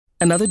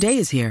Another day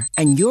is here,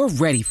 and you're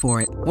ready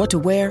for it. What to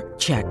wear?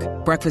 Check.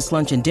 Breakfast,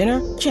 lunch, and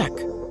dinner? Check.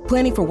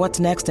 Planning for what's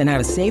next and how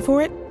to save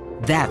for it?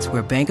 That's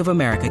where Bank of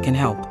America can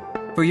help.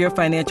 For your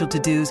financial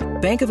to-dos,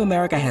 Bank of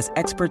America has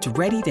experts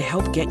ready to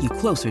help get you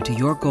closer to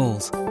your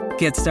goals.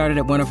 Get started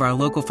at one of our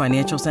local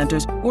financial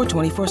centers or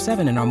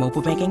 24/7 in our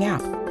mobile banking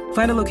app.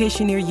 Find a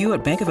location near you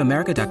at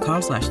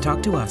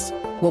bankofamerica.com/talktous.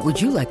 What would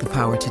you like the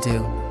power to do?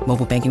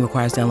 Mobile banking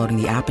requires downloading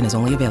the app and is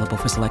only available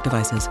for select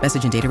devices.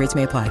 Message and data rates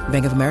may apply.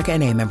 Bank of America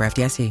N.A., member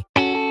FDIC.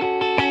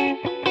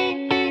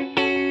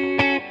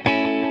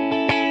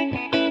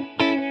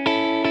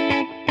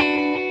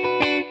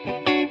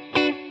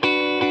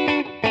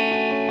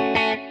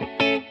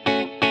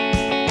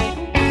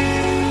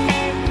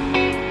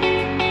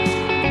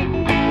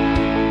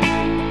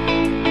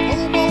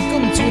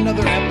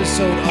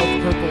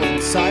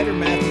 Insider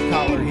Matthew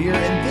Collar here,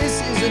 and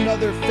this is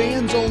another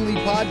fans-only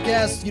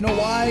podcast. You know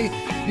why?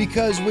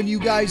 Because when you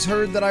guys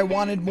heard that I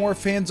wanted more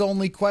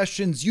fans-only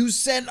questions, you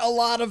sent a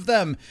lot of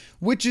them,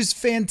 which is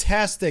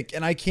fantastic,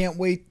 and I can't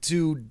wait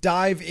to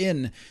dive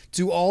in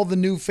to all the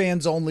new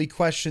fans-only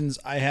questions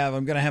I have.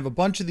 I'm going to have a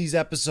bunch of these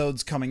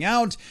episodes coming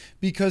out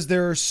because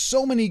there are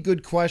so many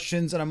good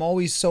questions, and I'm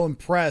always so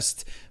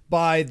impressed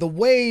by the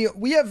way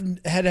we have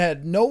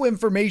had no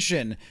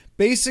information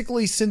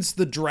basically since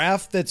the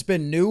draft that's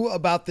been new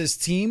about this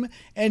team,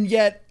 and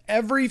yet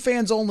every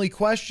fans only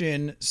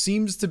question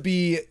seems to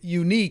be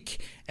unique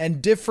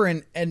and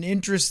different and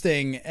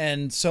interesting,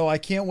 and so I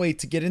can't wait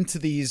to get into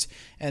these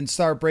and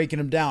start breaking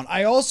them down.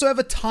 I also have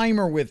a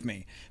timer with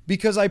me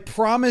because I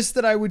promised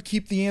that I would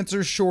keep the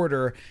answers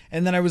shorter,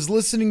 and then I was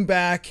listening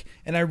back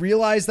and I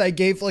realized I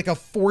gave like a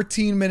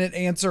 14-minute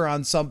answer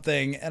on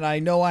something, and I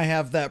know I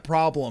have that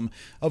problem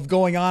of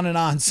going on and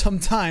on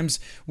sometimes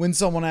when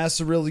someone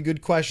asks a really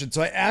good question.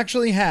 So I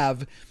actually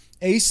have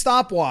a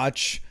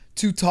stopwatch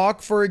to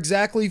talk for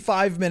exactly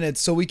 5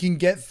 minutes so we can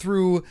get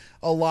through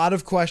a lot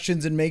of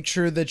questions and make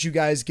sure that you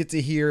guys get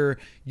to hear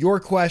your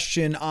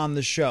question on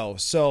the show.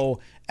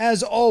 So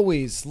as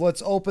always,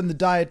 let's open the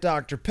Diet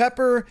Dr.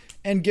 Pepper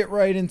and get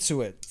right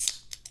into it.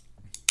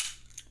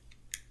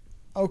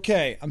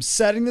 Okay, I'm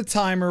setting the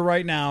timer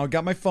right now. I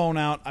got my phone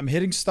out. I'm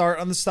hitting start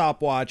on the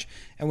stopwatch,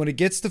 and when it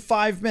gets to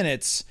 5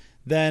 minutes,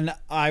 then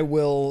I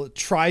will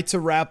try to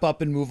wrap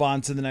up and move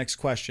on to the next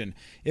question.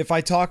 If I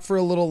talk for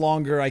a little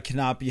longer, I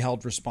cannot be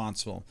held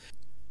responsible.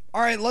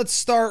 All right, let's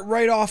start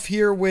right off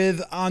here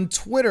with on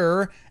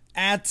Twitter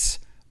at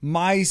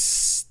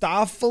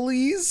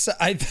Mystopheles.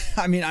 I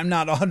mean, I'm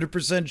not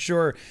 100%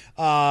 sure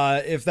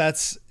if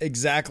that's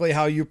exactly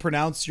how you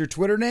pronounce your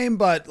Twitter name,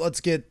 but let's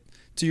get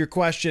to your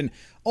question.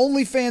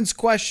 OnlyFans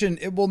question.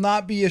 It will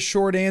not be a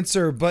short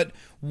answer, but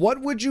what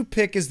would you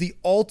pick as the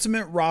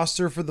ultimate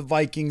roster for the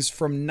Vikings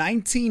from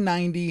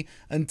 1990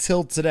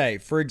 until today?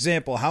 For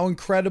example, how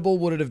incredible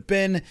would it have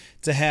been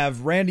to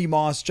have Randy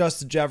Moss,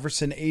 Justin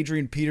Jefferson,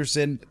 Adrian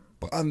Peterson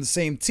on the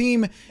same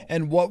team,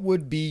 and what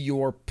would be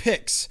your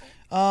picks?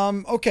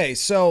 Okay,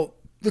 so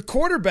the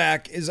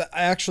quarterback is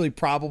actually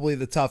probably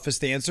the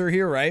toughest answer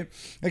here, right?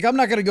 Like, I'm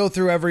not going to go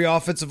through every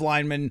offensive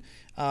lineman.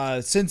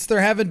 Since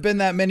there haven't been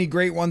that many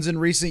great ones in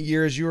recent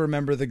years, you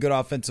remember the good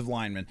offensive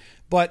linemen.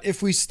 But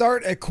if we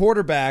start at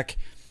quarterback,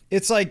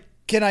 it's like,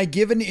 can I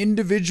give an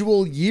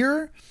individual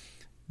year?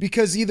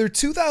 Because either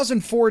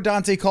 2004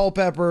 Dante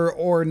Culpepper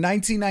or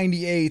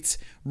 1998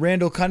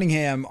 Randall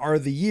Cunningham are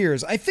the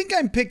years. I think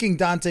I'm picking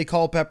Dante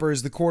Culpepper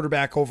as the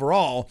quarterback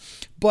overall,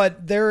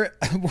 but there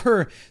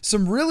were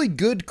some really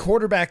good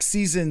quarterback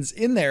seasons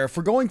in there. If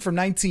we're going from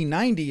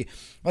 1990,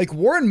 like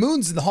Warren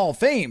Moon's in the Hall of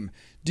Fame.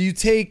 Do you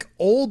take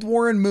old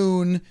Warren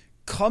Moon,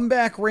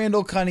 comeback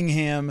Randall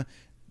Cunningham,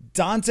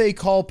 Dante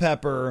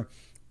Culpepper,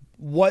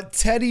 what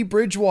Teddy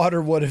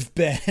Bridgewater would have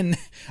been?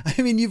 I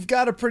mean, you've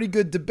got a pretty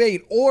good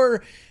debate.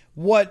 Or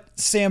what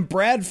Sam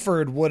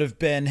Bradford would have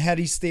been had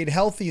he stayed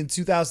healthy in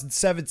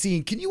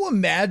 2017. Can you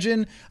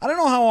imagine? I don't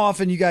know how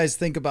often you guys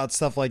think about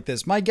stuff like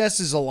this. My guess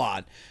is a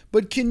lot.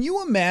 But can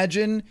you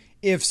imagine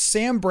if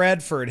Sam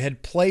Bradford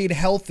had played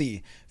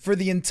healthy for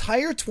the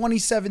entire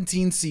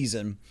 2017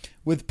 season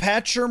with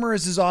Pat Shurmur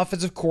as his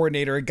offensive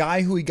coordinator, a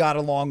guy who he got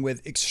along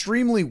with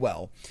extremely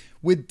well,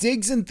 with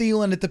Diggs and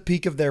Thielen at the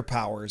peak of their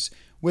powers,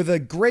 with a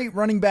great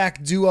running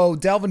back duo,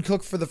 Dalvin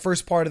Cook for the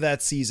first part of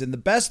that season, the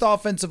best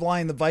offensive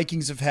line the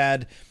Vikings have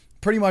had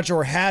pretty much,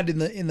 or had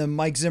in the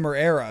Mike Zimmer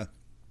era.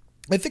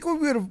 I think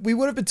we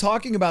would have been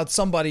talking about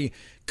somebody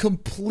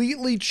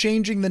completely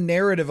changing the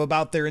narrative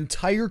about their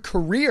entire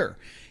career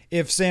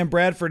if Sam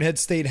Bradford had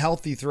stayed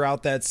healthy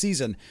throughout that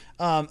season.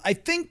 I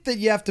think that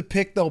you have to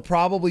pick, though,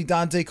 probably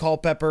Dante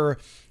Culpepper,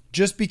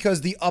 just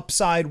because the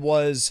upside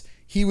was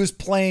he was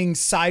playing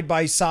side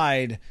by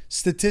side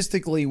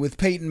statistically with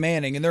Peyton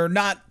Manning, and there are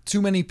not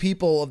too many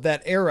people of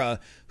that era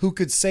who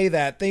could say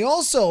that. They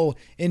also,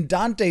 in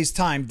Dante's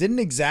time, didn't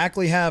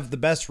exactly have the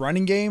best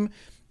running game,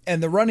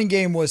 and the running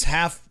game was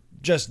half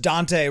just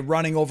Dante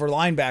running over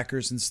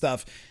linebackers and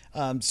stuff.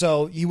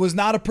 So he was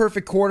not a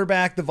perfect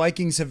quarterback. The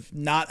Vikings have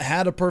not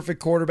had a perfect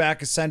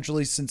quarterback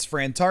essentially since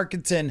Fran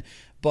Tarkenton,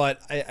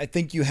 but I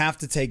think you have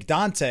to take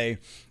Dante.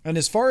 And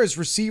as far as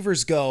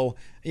receivers go,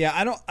 yeah,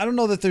 I don't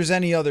know that there's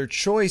any other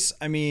choice.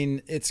 I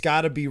mean, it's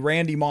got to be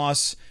Randy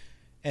Moss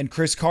and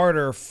Chris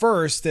Carter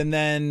first, and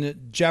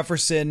then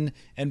Jefferson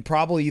and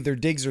probably either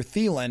Diggs or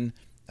Thielen,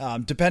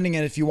 depending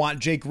on if you want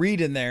Jake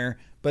Reed in there.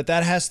 But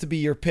that has to be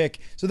your pick.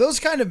 So those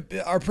kind of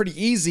are pretty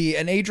easy,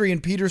 and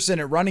Adrian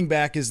Peterson at running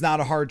back is not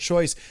a hard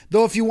choice.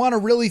 Though if you want to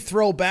really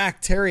throw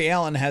back, Terry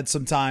Allen had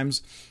some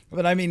times.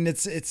 But I mean,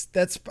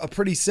 that's a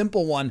pretty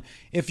simple one.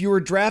 If you were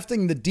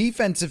drafting the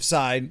defensive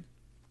side,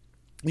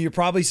 you're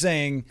probably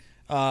saying,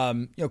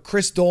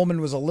 Chris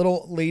Dolman was a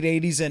little late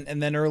 80s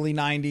and then early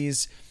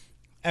 90s.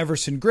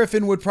 Everson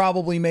Griffin would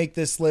probably make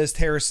this list.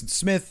 Harrison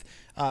Smith.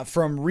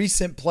 From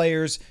recent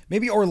players,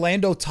 maybe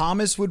Orlando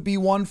Thomas would be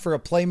one for a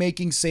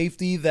playmaking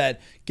safety that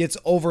gets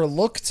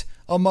overlooked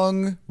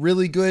among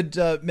really good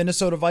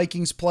Minnesota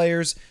Vikings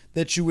players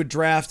that you would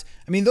draft.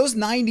 I mean, those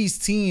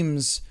 90s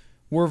teams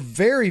were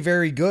very,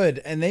 very good,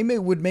 and they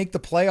would make the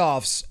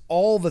playoffs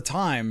all the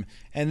time,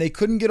 and they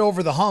couldn't get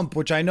over the hump,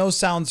 which I know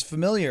sounds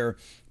familiar,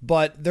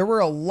 but there were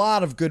a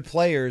lot of good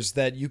players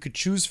that you could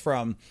choose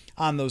from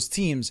on those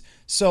teams.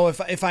 So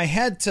if I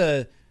had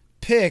to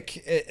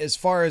pick as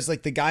far as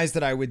like the guys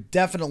that I would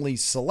definitely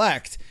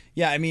select,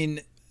 yeah, I mean,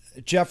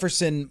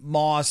 Jefferson,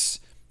 Moss,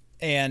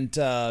 and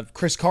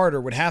Chris Carter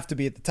would have to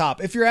be at the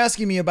top. If you're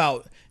asking me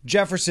about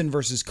Jefferson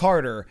versus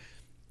Carter,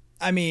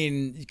 I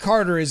mean,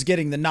 Carter is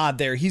getting the nod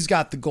there. He's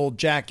got the gold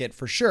jacket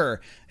for sure.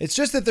 It's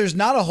just that there's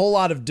not a whole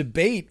lot of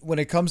debate when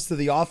it comes to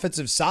the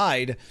offensive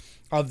side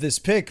of this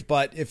pick,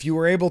 but if you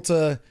were able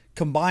to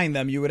combine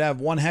them, you would have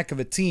one heck of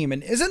a team.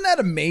 And isn't that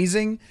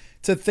amazing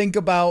to think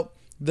about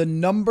the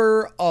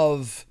number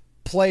of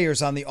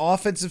players on the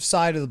offensive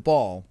side of the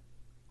ball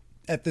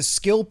at the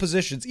skill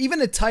positions,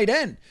 even at tight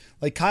end,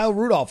 like Kyle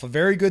Rudolph, a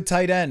very good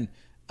tight end.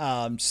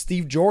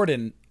 Steve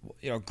Jordan,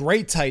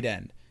 great tight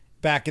end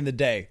back in the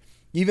day.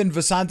 Even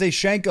Visanthe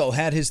Shenko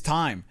had his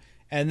time.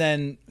 And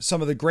then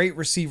some of the great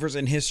receivers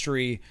in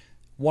history,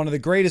 one of the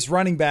greatest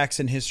running backs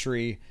in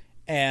history.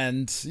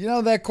 And,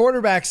 that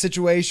quarterback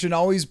situation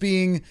always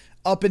being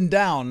up and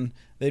down.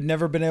 They've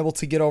never been able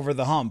to get over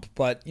the hump,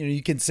 but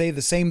you can say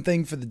the same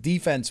thing for the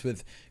defense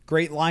with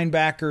great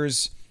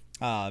linebackers,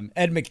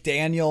 Ed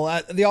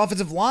McDaniel, the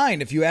offensive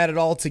line. If you add it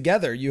all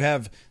together, you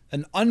have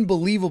an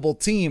unbelievable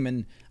team.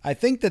 And I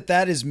think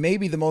that is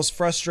maybe the most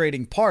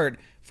frustrating part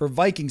for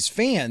Vikings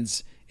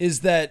fans is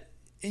that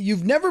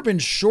you've never been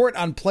short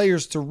on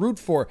players to root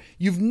for.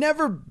 You've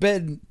never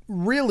been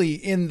really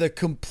in the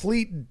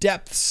complete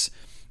depths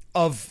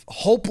of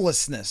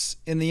hopelessness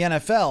in the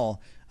NFL.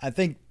 I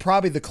think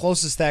probably the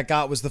closest that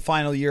got was the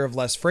final year of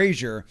Les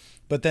Frazier,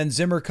 but then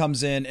Zimmer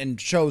comes in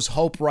and shows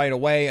hope right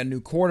away, a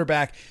new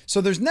quarterback. So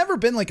there's never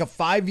been like a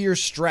 5-year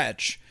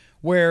stretch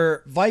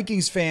where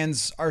Vikings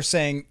fans are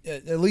saying,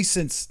 at least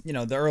since,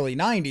 the early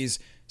 90s,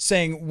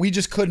 saying we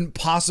just couldn't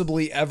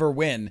possibly ever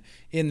win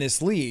in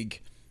this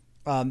league.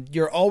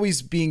 You're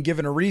always being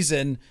given a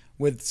reason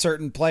with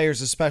certain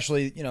players,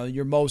 especially,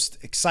 your most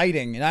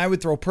exciting. And I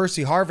would throw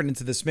Percy Harvin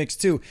into this mix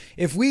too.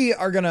 If we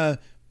are going to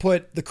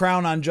put the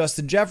crown on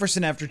Justin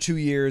Jefferson after 2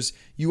 years,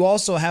 you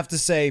also have to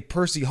say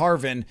Percy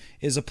Harvin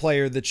is a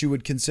player that you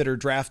would consider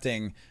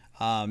drafting.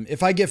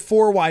 If I get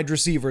 4 wide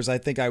receivers, I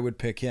think I would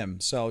pick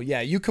him. So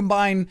yeah, you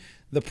combine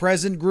the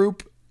present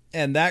group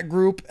and that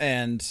group,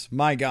 and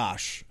my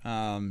gosh,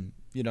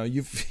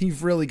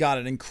 you've really got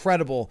an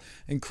incredible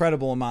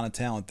amount of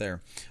talent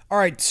there. All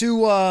right,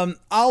 to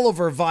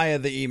Oliver via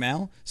the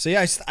email. So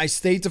yeah, I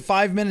stayed to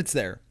 5 minutes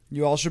there.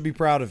 You all should be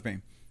proud of me.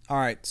 All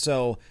right,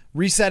 so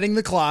resetting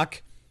the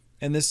clock.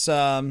 And this,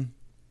 scroll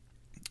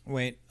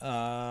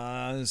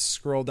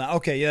down.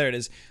 Okay, yeah, there it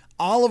is.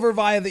 Oliver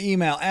via the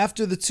email.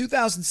 After the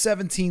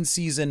 2017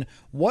 season,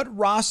 what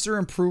roster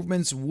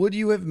improvements would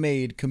you have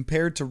made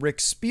compared to Rick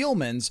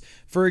Spielman's?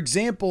 For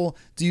example,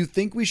 do you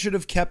think we should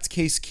have kept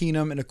Case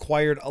Keenum and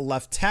acquired a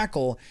left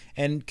tackle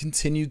and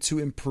continued to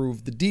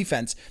improve the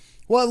defense?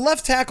 Well, at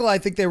left tackle, I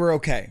think they were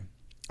okay.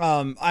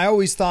 I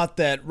always thought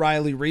that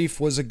Riley Reiff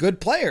was a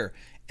good player,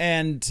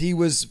 and he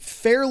was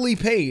fairly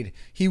paid.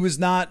 He was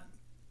not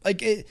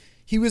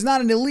he was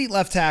not an elite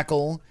left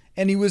tackle,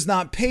 and he was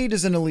not paid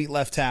as an elite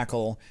left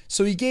tackle.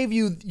 So he gave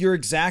you your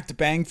exact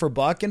bang for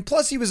buck. And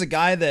plus he was a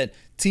guy that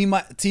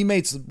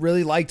teammates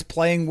really liked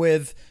playing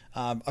with,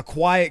 a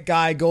quiet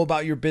guy, go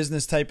about your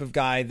business type of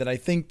guy that I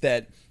think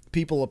that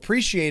people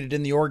appreciated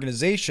in the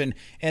organization.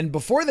 And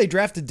before they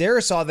drafted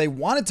Darrisaw, they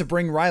wanted to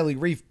bring Riley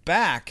Reiff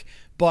back,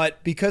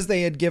 but because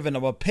they had given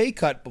him a pay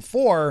cut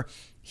before,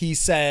 he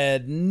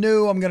said,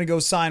 no, I'm going to go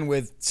sign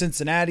with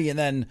Cincinnati. And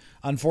then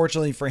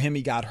unfortunately for him,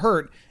 he got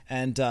hurt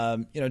and,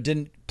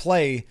 didn't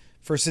play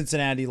for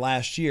Cincinnati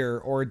last year,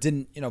 or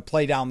didn't,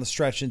 play down the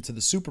stretch into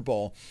the Super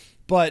Bowl.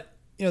 But,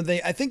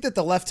 I think that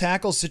the left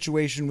tackle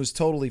situation was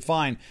totally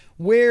fine.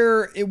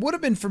 Where it would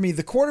have been for me,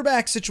 the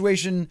quarterback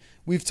situation,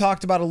 we've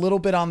talked about a little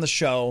bit on the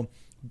show,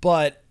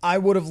 but I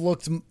would have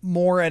looked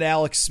more at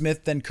Alex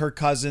Smith than Kirk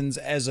Cousins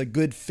as a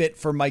good fit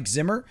for Mike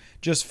Zimmer,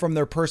 just from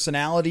their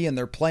personality and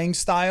their playing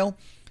style,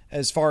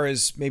 as far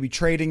as maybe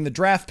trading the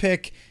draft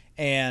pick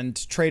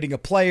and trading a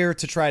player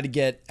to try to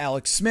get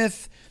Alex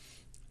Smith.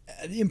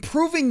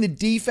 Improving the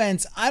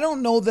defense, I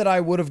don't know that I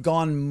would have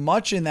gone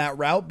much in that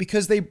route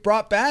because they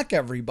brought back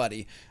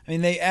everybody. I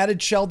mean, they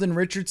added Sheldon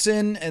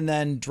Richardson and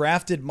then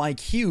drafted Mike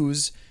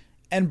Hughes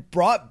and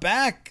brought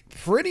back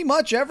pretty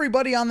much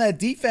everybody on that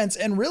defense.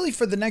 And really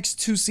for the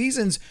next 2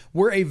 seasons,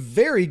 were a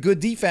very good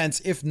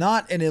defense, if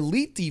not an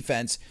elite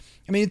defense.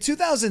 I mean, in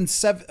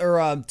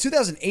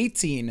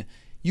 2018,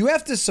 you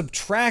have to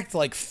subtract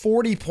like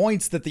 40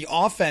 points that the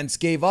offense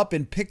gave up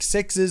in pick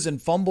sixes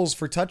and fumbles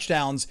for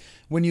touchdowns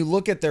when you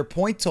look at their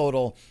point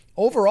total.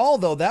 Overall,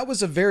 though, that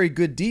was a very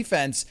good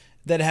defense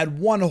that had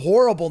one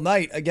horrible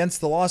night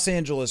against the Los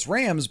Angeles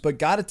Rams, but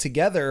got it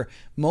together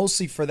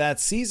mostly for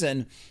that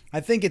season. I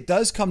think it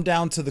does come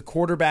down to the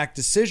quarterback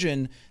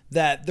decision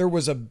that there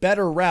was a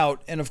better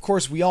route. And of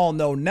course, we all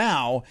know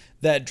now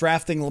that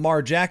drafting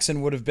Lamar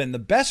Jackson would have been the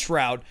best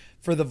route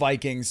for the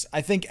Vikings.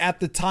 I think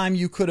at the time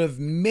you could have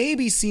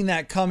maybe seen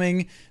that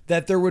coming,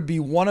 that there would be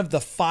one of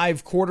the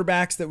 5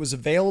 quarterbacks that was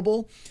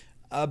available.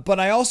 But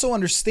I also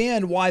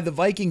understand why the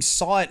Vikings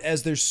saw it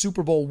as their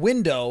Super Bowl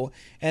window,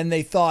 and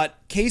they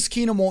thought Case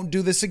Keenum won't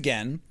do this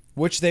again,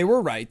 which they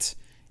were right.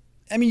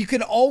 I mean, you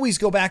can always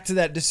go back to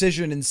that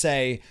decision and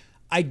say,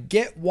 I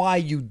get why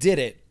you did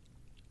it.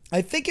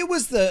 I think it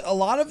was a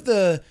lot of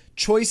the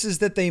choices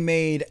that they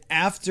made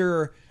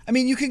after. I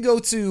mean, you can go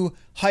to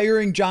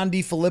hiring John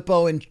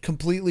DeFilippo and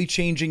completely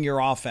changing your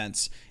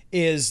offense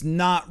is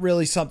not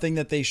really something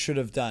that they should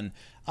have done.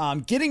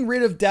 Getting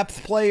rid of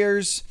depth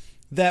players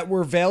that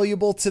were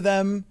valuable to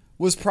them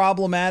was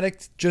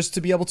problematic, just to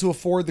be able to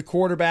afford the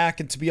quarterback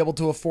and to be able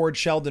to afford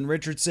Sheldon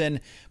Richardson.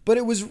 But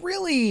it was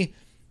really,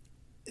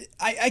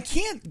 I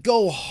can't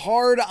go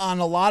hard on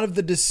a lot of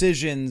the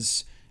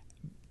decisions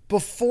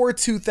before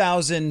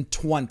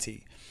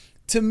 2020.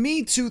 To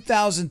me,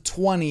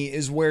 2020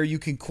 is where you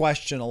can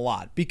question a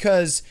lot,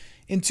 because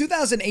in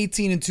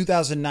 2018 and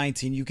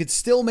 2019, you could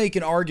still make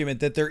an argument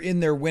that they're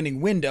in their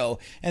winning window.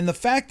 And the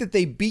fact that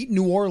they beat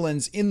New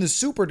Orleans in the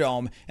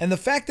Superdome, and the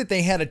fact that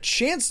they had a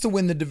chance to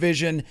win the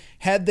division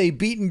had they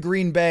beaten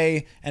Green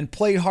Bay and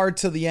played hard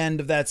to the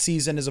end of that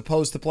season, as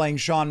opposed to playing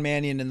Sean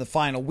Mannion in the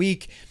final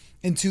week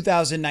in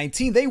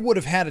 2019, they would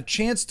have had a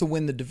chance to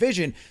win the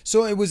division.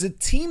 So it was a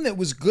team that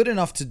was good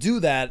enough to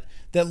do that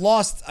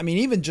lost, I mean,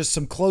 even just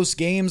some close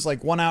games,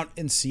 like one out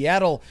in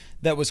Seattle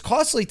that was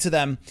costly to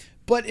them.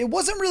 But it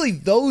wasn't really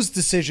those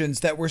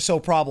decisions that were so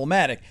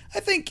problematic.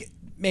 I think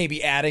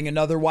maybe adding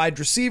another wide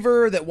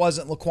receiver that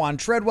wasn't Laquan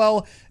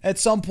Treadwell at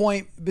some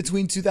point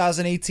between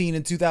 2018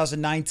 and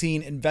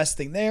 2019,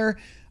 investing there,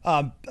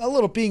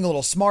 being a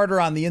little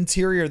smarter on the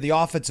interior of the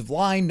offensive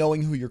line,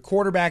 knowing who your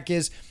quarterback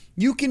is.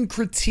 You can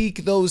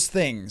critique those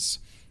things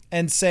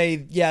and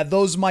say, yeah,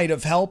 those might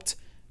have helped,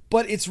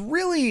 but it's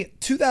really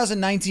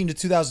 2019 to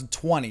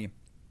 2020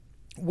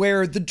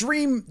 where the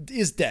dream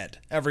is dead,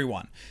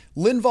 everyone.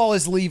 Linval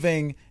is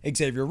leaving,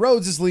 Xavier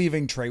Rhodes is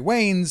leaving, Trey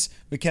Waynes,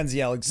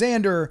 Mackenzie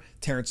Alexander,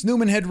 Terrence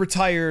Newman had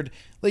retired.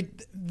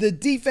 Like, the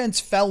defense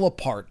fell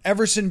apart.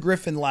 Everson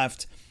Griffin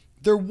left.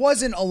 There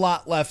wasn't a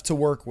lot left to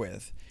work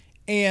with.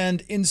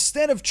 And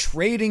instead of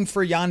trading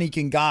for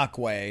Yannick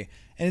Ngakoue,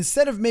 and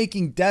instead of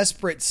making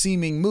desperate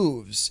seeming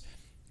moves,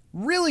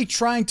 really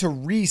trying to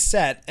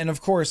reset, and of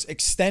course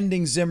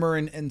extending Zimmer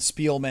and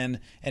Spielman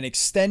and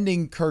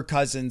extending Kirk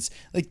Cousins,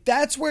 like,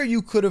 that's where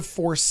you could have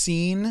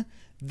foreseen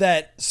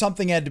that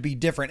something had to be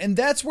different. And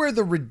that's where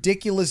the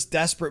ridiculous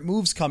desperate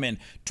moves come in.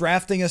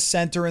 Drafting a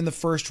center in the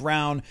first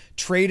round,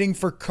 trading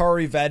for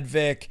Kari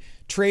Vedvik,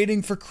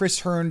 trading for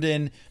Chris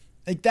Herndon.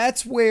 Like,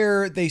 that's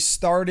where they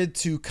started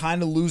to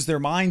kind of lose their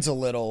minds a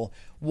little,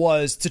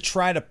 was to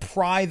try to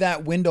pry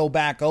that window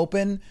back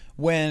open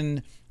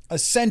when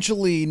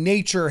essentially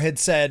nature had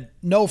said,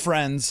 no,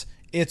 friends,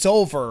 it's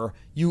over.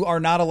 You are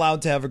not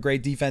allowed to have a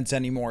great defense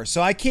anymore.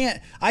 So I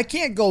can't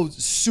go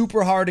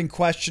super hard in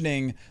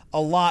questioning a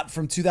lot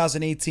from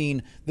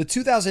 2018. The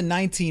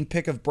 2019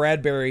 pick of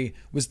Bradbury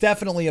was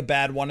definitely a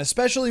bad one,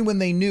 especially when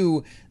they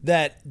knew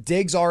that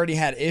Diggs already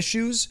had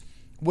issues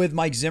with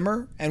Mike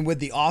Zimmer and with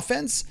the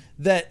offense,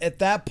 that at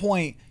that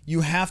point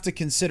you have to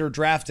consider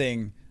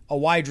drafting a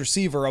wide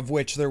receiver, of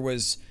which there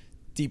was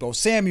Deebo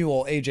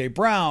Samuel, AJ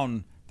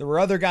Brown. There were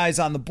other guys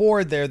on the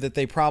board there that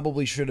they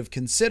probably should have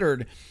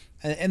considered.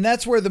 And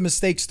that's where the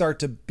mistakes start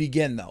to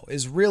begin, though,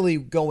 is really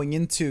going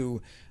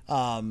into,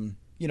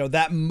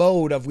 that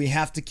mode of we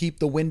have to keep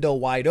the window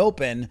wide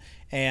open.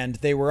 And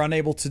they were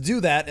unable to do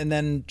that, and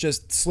then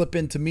just slip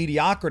into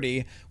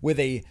mediocrity with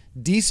a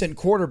decent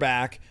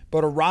quarterback,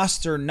 but a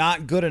roster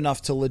not good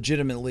enough to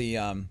legitimately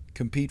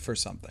compete for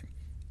something.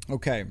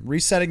 Okay,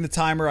 resetting the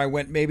timer. I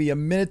went maybe a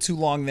minute too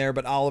long there,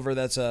 but Oliver,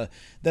 that's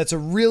a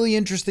really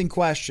interesting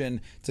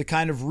question to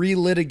kind of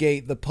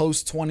relitigate the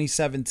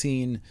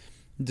post-2017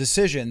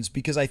 decisions,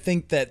 because I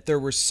think that there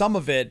was some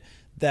of it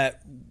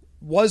that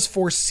was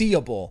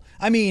foreseeable.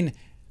 I mean,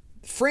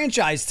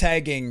 franchise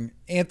tagging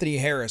Anthony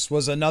Harris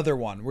was another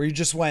one where you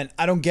just went,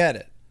 I don't get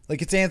it.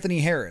 Like, it's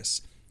Anthony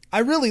Harris. I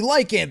really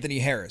like Anthony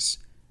Harris.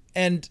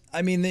 And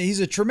I mean, he's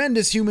a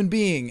tremendous human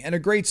being and a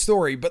great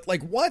story, but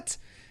like, what?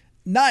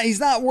 he's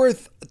not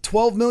worth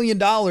 $12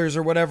 million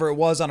or whatever it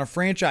was on a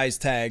franchise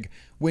tag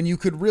when you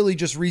could really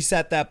just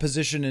reset that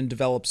position and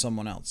develop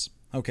someone else.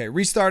 Okay,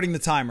 restarting the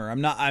timer.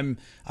 I'm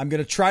going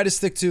to try to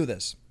stick to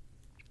this.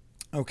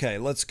 Okay,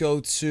 let's go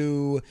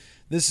to,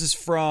 this is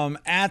from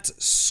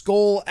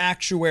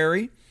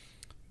 @SkullActuary.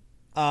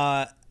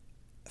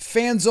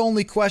 Fans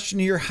only question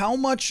here. How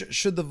much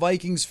should the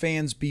Vikings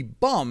fans be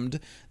bummed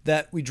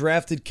that we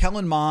drafted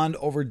Kellen Mond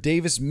over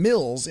Davis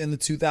Mills in the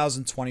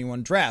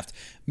 2021 draft?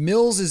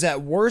 Mills is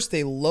at worst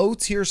a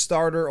low-tier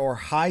starter or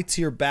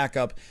high-tier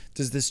backup.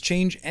 Does this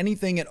change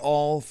anything at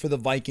all for the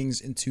Vikings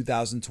in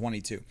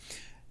 2022?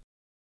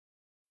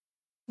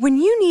 When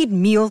you need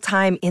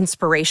mealtime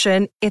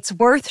inspiration, it's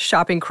worth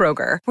shopping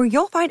Kroger, where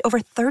you'll find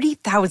over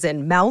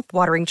 30,000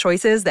 mouth-watering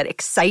choices that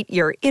excite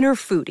your inner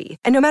foodie.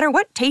 And no matter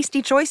what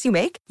tasty choice you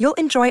make, you'll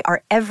enjoy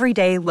our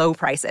everyday low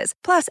prices,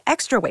 plus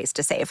extra ways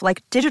to save,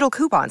 like digital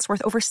coupons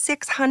worth over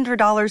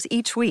 $600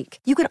 each week.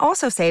 You can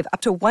also save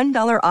up to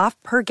 $1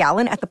 off per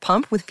gallon at the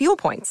pump with fuel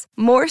points.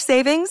 More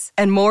savings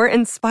and more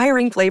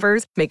inspiring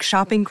flavors make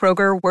shopping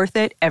Kroger worth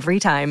it every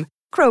time.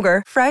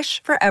 Kroger,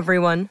 fresh for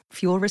everyone.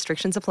 Fuel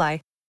restrictions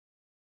apply.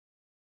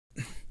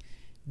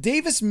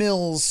 Davis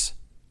Mills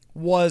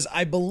was,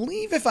 I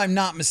believe, if I'm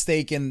not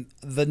mistaken,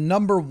 the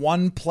number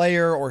one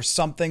player or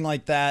something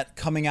like that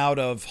coming out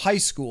of high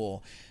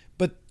school,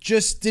 but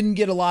just didn't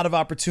get a lot of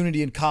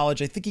opportunity in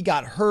college. I think he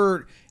got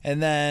hurt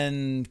and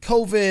then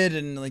COVID,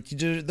 and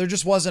there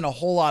just wasn't a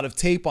whole lot of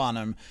tape on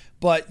him.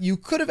 But you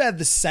could have had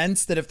the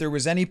sense that if there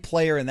was any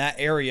player in that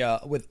area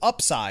with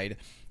upside,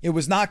 it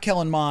was not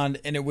Kellen Mond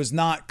and it was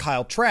not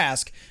Kyle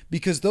Trask,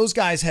 because those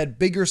guys had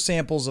bigger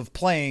samples of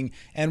playing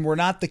and were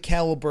not the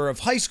caliber of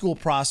high school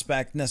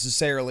prospect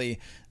necessarily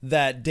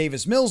that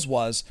Davis Mills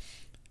was.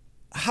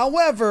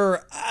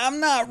 However, I'm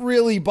not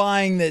really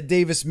buying that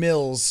Davis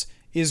Mills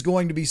is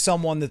going to be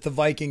someone that the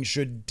Vikings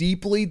should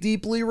deeply,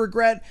 deeply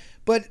regret.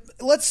 But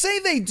let's say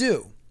they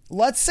do.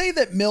 Let's say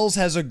that Mills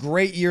has a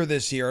great year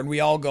this year and we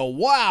all go,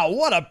 wow,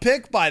 what a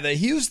pick by the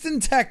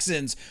Houston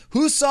Texans.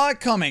 Who saw it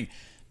coming?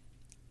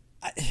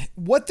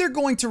 What they're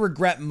going to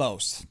regret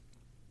most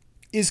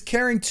is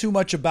caring too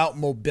much about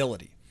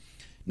mobility.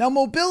 Now,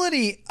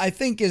 mobility, I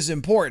think, is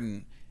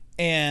important,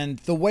 and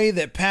the way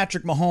that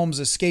Patrick Mahomes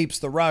escapes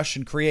the rush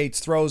and creates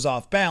throws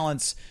off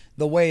balance,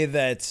 the way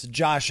that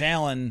Josh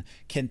Allen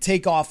can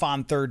take off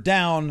on third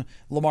down,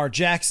 Lamar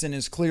Jackson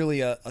is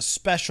clearly a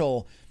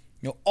special,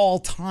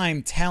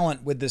 all-time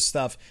talent with this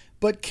stuff.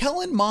 But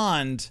Kellen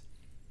Mond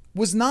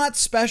was not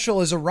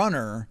special as a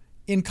runner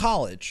in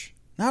college.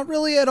 Not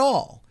really at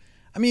all.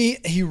 I mean,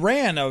 he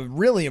ran a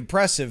really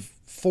impressive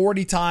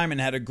 40 time and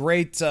had a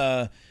great,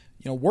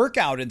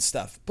 workout and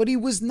stuff, but he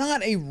was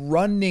not a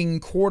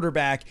running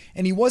quarterback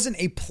and he wasn't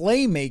a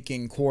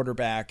playmaking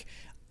quarterback.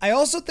 I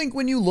also think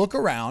when you look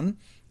around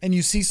and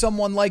you see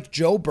someone like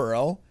Joe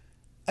Burrow,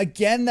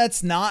 again,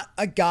 that's not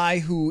a guy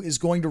who is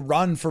going to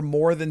run for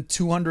more than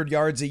 200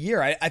 yards a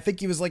year. I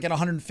think he was like at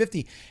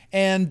 150.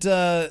 And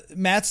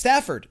Matt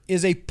Stafford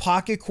is a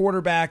pocket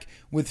quarterback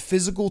with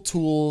physical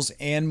tools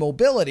and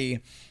mobility.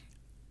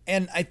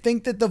 And I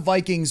think that the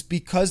Vikings,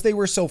 because they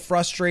were so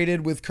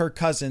frustrated with Kirk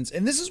Cousins,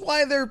 and this is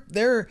why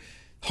they're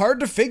hard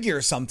to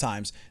figure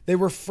sometimes. They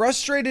were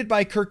frustrated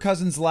by Kirk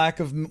Cousins' lack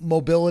of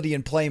mobility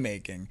and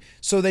playmaking.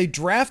 So they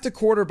draft a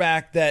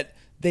quarterback that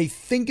they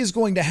think is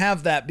going to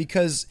have that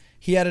because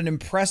he had an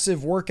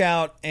impressive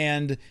workout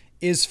and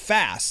is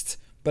fast.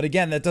 But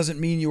again, that doesn't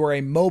mean you are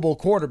a mobile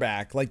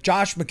quarterback. Like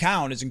Josh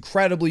McCown is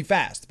incredibly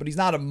fast, but he's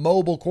not a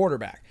mobile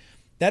quarterback.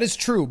 That is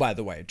true, by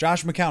the way.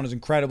 Josh McCown is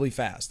incredibly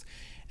fast.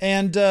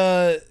 And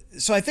so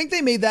I think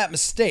they made that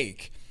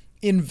mistake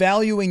in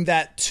valuing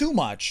that too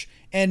much.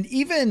 And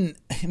even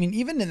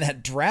in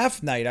that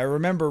draft night, I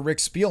remember Rick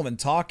Spielman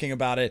talking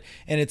about it,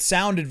 and it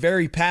sounded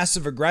very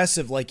passive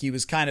aggressive, like he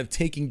was kind of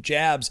taking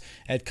jabs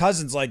at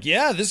Cousins, like,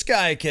 yeah, this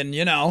guy can,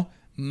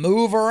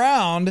 move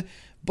around.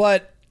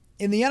 But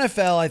in the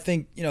NFL, I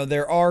think,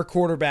 there are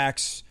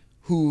quarterbacks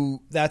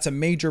who that's a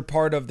major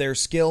part of their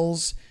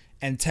skills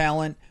and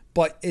talent,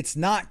 but it's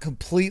not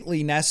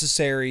completely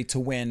necessary to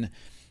win.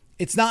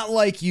 It's not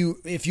like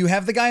if you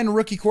have the guy in a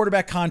rookie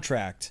quarterback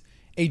contract,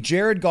 a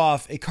Jared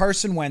Goff, a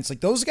Carson Wentz,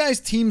 like those guys,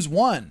 teams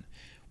won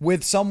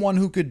with someone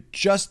who could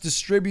just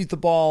distribute the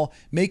ball,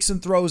 make some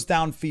throws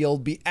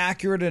downfield, be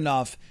accurate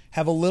enough,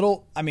 have a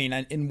little,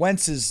 in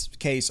Wentz's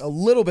case, a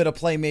little bit of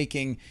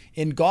playmaking.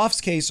 In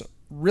Goff's case,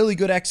 really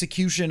good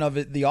execution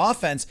of the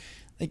offense.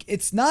 Like,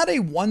 it's not a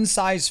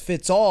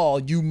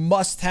one-size-fits-all. You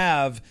must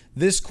have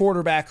this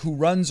quarterback who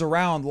runs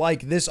around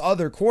like this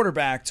other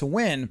quarterback to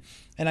win.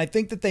 And I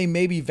think that they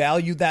maybe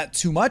value that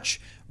too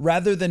much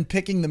rather than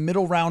picking the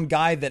middle round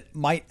guy that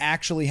might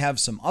actually have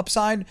some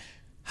upside.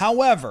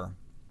 However,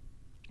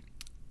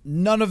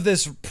 none of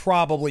this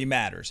probably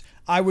matters.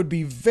 I would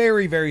be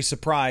very, very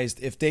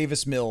surprised if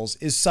Davis Mills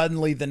is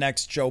suddenly the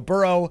next Joe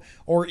Burrow,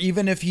 or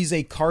even if he's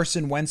a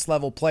Carson Wentz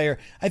level player.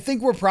 I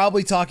think we're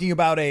probably talking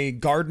about a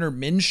Gardner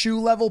Minshew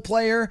level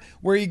player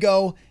where you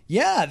go,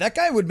 yeah, that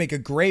guy would make a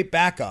great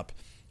backup.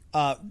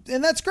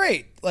 And that's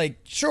great. Like,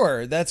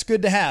 sure, that's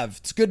good to have.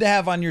 It's good to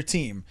have on your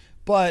team.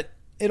 But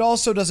it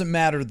also doesn't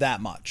matter that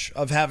much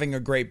of having a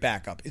great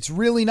backup. It's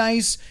really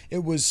nice.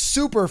 It was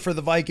super for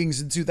the Vikings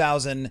in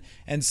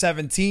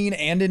 2017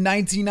 and in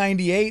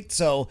 1998.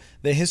 So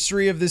the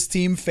history of this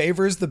team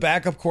favors the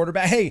backup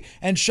quarterback. Hey,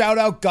 and shout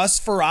out Gus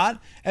Frerotte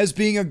as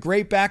being a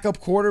great backup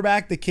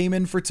quarterback that came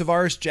in for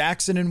Tavares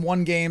Jackson and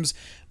won games.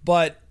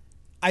 But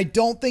I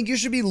don't think you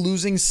should be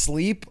losing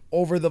sleep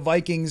over the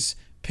Vikings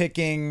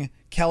picking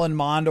Kellen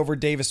Mond over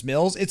Davis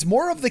Mills. It's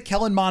more of the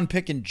Kellen Mond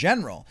pick in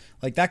general.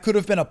 Like, that could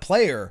have been a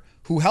player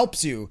who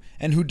helps you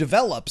and who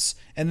develops,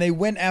 and they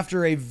went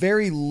after a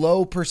very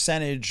low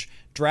percentage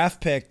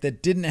draft pick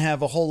that didn't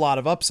have a whole lot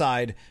of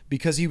upside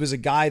because he was a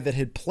guy that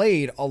had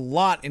played a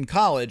lot in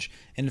college.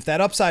 And if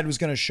that upside was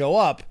going to show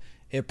up,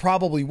 it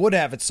probably would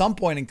have at some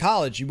point in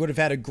college. You would have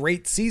had a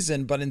great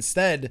season, but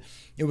instead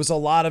it was a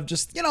lot of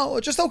just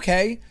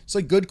okay. It's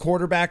like good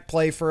quarterback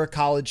play for a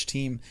college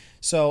team.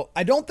 So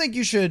I don't think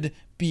you should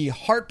be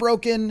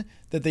heartbroken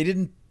that they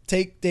didn't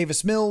take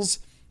Davis Mills.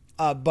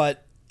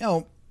 But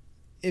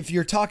if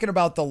you're talking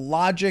about the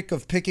logic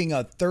of picking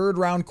a third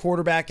round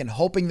quarterback and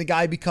hoping the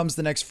guy becomes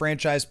the next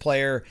franchise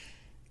player,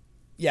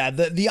 yeah,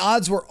 the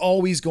odds were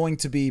always going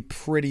to be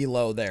pretty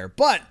low there.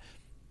 But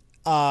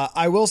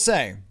I will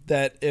say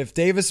that if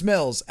Davis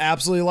Mills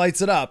absolutely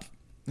lights it up,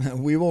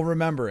 we will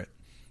remember it.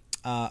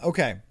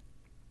 Okay.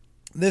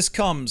 This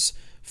comes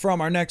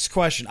from our next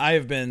question. I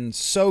have been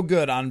so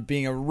good on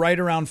being right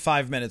around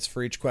 5 minutes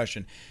for each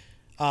question.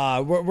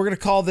 We're going to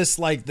call this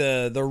like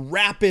the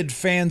rapid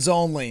fans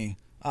only,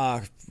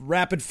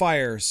 rapid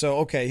fire. So,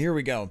 okay, here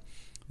we go.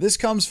 This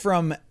comes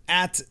from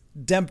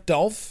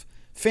 @Dempdolf.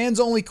 Fans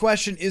only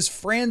question: is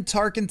Fran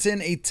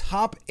Tarkenton a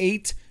top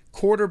 8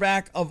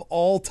 quarterback of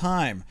all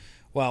time?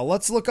 Well,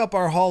 let's look up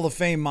our Hall of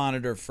Fame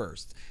monitor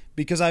first,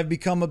 because I've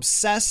become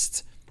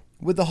obsessed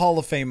with the Hall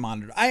of Fame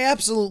monitor. I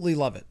absolutely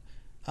love it.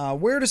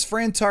 Where does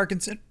Fran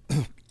Tarkenton,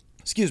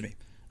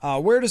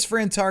 where does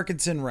Fran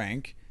Tarkenton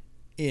rank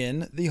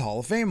in the Hall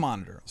of Fame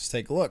monitor? Let's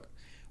take a look.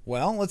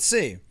 Well, let's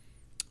see.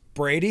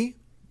 Brady,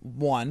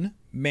 1.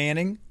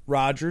 Manning,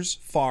 Rodgers,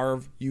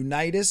 Favre,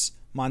 Unitas,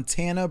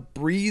 Montana,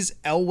 Breeze,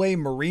 Elway,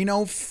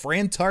 Marino,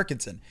 Fran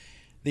Tarkenton.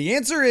 The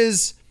answer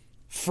is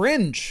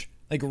fringe.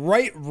 Like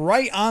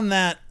right on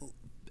that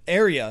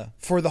area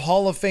for the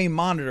Hall of Fame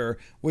monitor,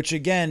 which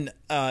again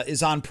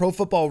is on Pro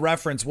Football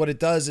Reference. What it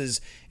does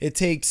is it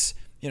takes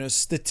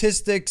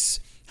statistics,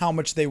 how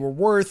much they were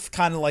worth,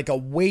 kind of like a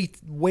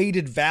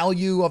weighted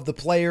value of the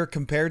player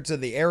compared to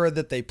the era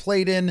that they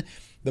played in,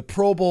 the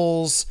Pro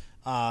Bowls,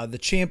 the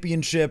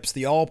championships,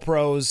 the All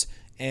Pros,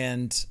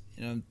 and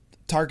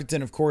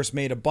Tarkenton, of course,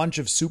 made a bunch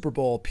of Super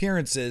Bowl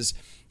appearances.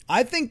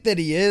 I think that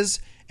he is.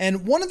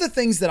 And one of the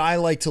things that I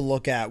like to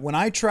look at when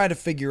I try to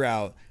figure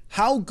out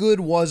how good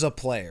was a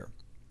player,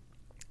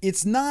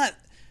 it's not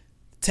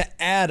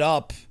to add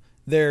up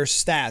their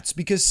stats,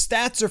 because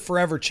stats are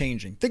forever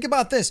changing. Think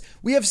about this.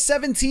 We have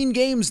 17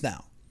 games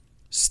now.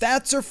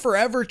 Stats are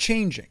forever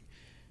changing.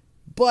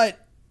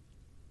 But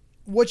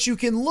what you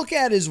can look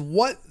at is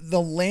what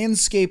the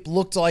landscape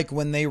looked like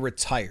when they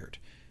retired.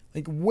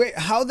 Like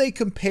how they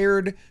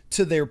compared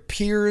to their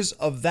peers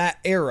of that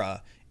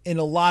era in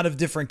a lot of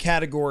different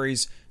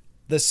categories.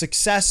 The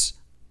success,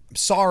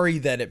 sorry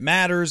that it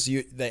matters.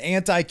 The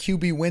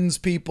anti-QB wins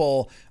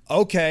people.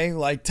 Okay,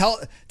 like tell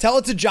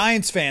it to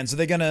Giants fans. Are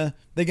they gonna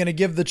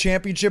give the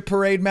championship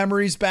parade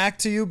memories back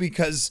to you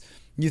because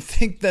you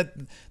think that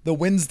the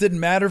wins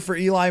didn't matter for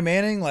Eli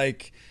Manning?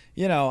 Like,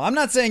 I'm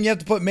not saying you have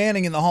to put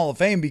Manning in the Hall of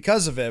Fame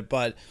because of it,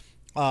 but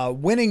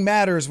winning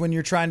matters when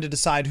you're trying to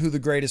decide who the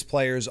greatest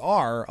players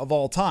are of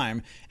all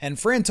time. And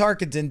Fran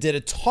Tarkenton did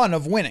a ton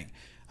of winning.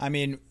 I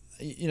mean,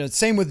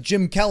 same with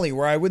Jim Kelly,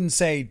 where I wouldn't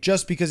say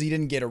just because he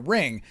didn't get a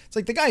ring. It's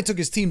like the guy took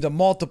his team to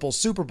multiple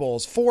Super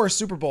Bowls, 4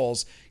 Super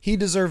Bowls. He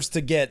deserves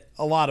to get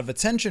a lot of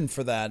attention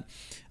for that.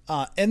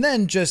 And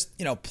then just,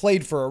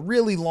 played for a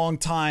really long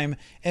time.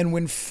 And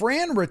when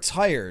Fran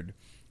retired,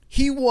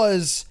 he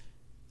was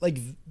like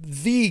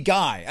the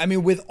guy. I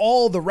mean, with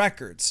all the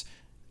records.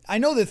 I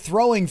know that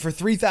throwing for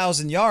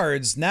 3,000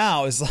 yards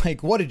now is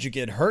like, what, did you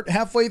get hurt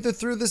halfway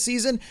through the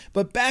season?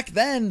 But back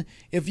then,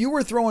 if you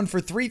were throwing for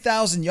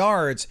 3,000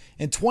 yards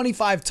and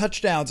 25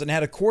 touchdowns and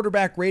had a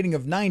quarterback rating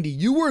of 90,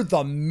 you were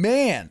the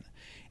man.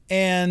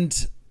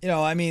 And,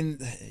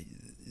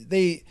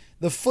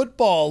 the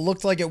football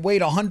looked like it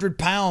weighed 100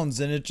 pounds,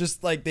 and it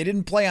just like they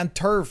didn't play on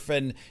turf,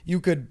 and you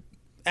could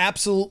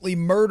absolutely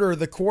murder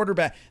the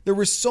quarterback. There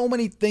were so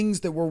many things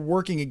that were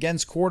working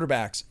against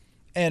quarterbacks.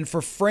 And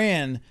for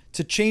Fran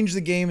to change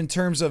the game in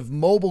terms of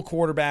mobile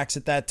quarterbacks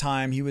at that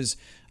time, he was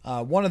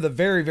one of the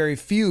very, very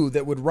few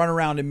that would run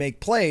around and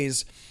make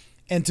plays.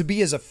 And to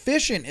be as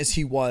efficient as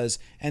he was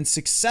and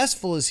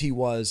successful as he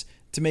was,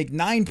 to make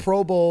 9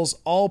 Pro Bowls,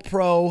 All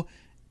Pro,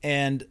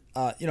 and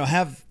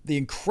have the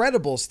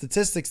incredible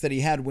statistics that he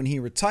had when he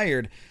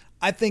retired,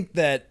 I think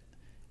that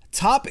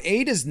top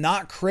 8 is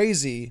not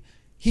crazy.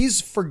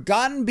 He's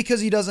forgotten because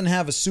he doesn't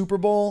have a Super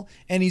Bowl,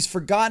 and he's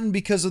forgotten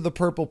because of the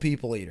Purple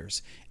People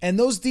Eaters. And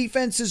those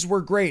defenses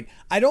were great.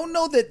 I don't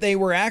know that they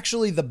were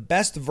actually the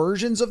best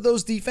versions of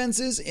those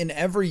defenses in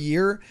every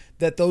year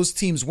that those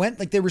teams went.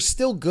 Like, they were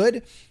still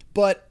good,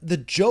 but the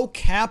Joe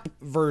Cap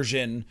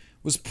version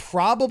was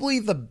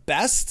probably the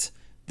best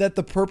that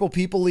the Purple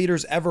People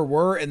Eaters ever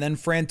were. And then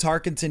Fran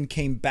Tarkenton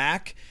came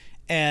back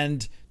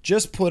and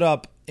just put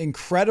up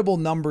incredible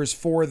numbers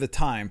for the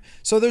time.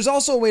 So there's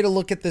also a way to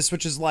look at this,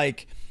 which is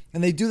like,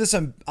 and they do this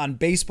on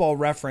Baseball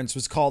Reference,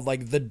 was called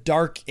like the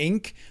dark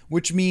ink,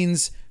 which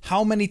means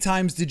how many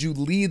times did you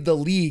lead the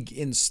league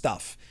in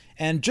stuff?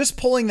 And just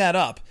pulling that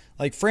up,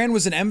 like Fran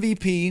was an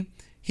MVP.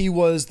 He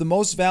was the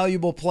most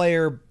valuable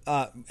player,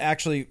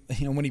 actually,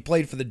 when he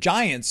played for the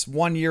Giants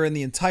 1 year in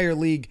the entire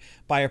league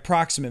by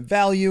approximate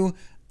value.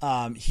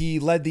 He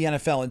led the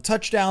NFL in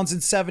touchdowns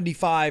in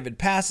 75 and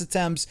pass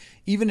attempts.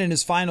 Even in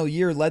his final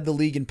year, led the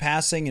league in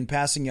passing and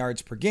passing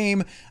yards per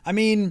game. I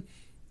mean,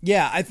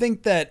 yeah, I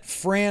think that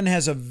Fran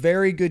has a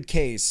very good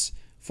case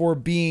for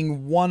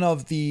being one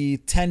of the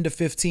 10 to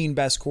 15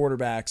 best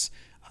quarterbacks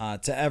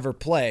to ever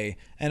play.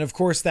 And of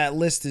course, that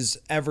list is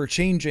ever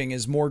changing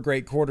as more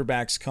great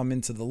quarterbacks come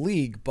into the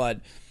league.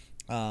 But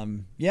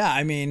yeah,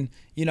 I mean,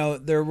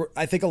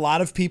 I think a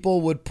lot of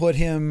people would put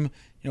him,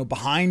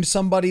 behind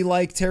somebody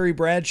like Terry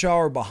Bradshaw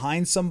or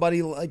behind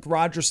somebody like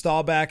Roger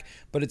Staubach.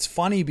 But it's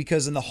funny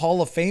because in the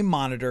Hall of Fame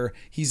monitor,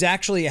 he's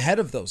actually ahead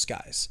of those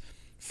guys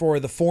for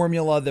the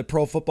formula that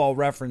Pro Football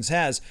Reference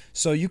has.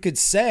 So you could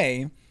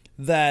say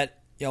that,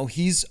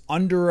 he's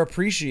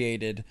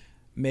underappreciated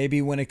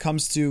maybe when it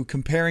comes to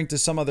comparing to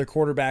some other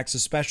quarterbacks,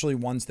 especially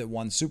ones that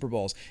won Super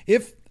Bowls.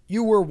 If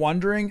you were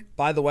wondering,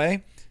 by the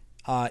way,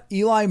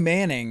 Eli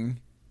Manning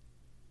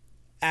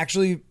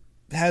actually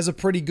has a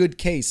pretty good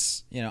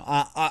case,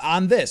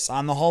 on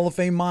the Hall of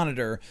Fame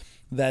monitor,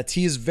 that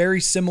he is very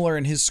similar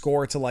in his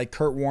score to like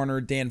Kurt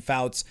Warner, Dan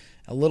Fouts,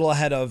 a little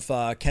ahead of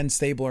Ken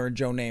Stabler and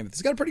Joe Namath.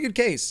 He's got a pretty good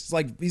case.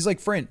 He's like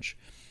fringe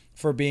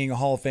for being a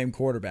Hall of Fame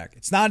quarterback.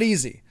 It's not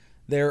easy.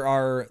 There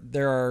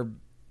are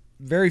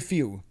very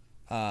few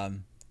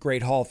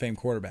great Hall of Fame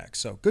quarterbacks.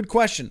 So good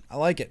question. I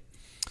like it.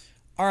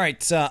 All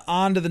right,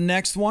 on to the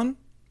next one.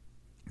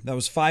 That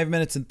was 5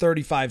 minutes and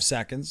 35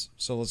 seconds.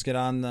 So let's get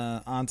on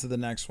to the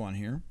next one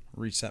here.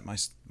 Reset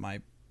my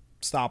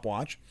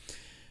stopwatch.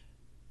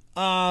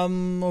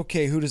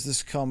 Okay, who does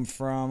this come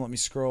from? Let me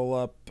scroll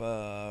up.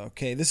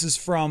 Okay, this is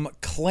from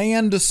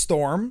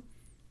Clandestorm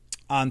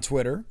on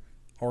Twitter,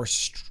 or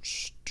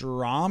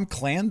Clandstrom.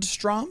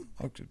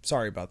 Okay,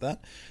 sorry about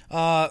that.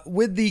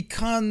 With the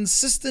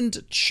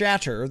consistent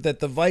chatter that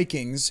the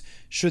Vikings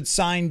should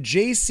sign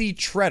J.C.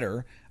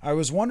 Tretter, I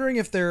was wondering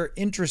if they're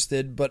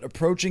interested but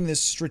approaching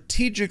this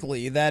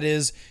strategically. That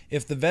is,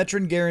 if the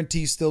veteran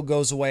guarantee still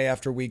goes away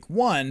after week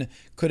 1,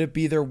 could it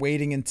be they're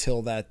waiting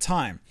until that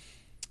time?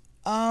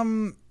 I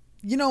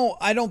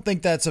don't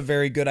think that's a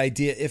very good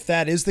idea. If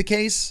that is the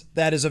case,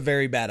 that is a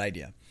very bad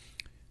idea.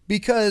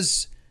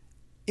 Because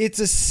it's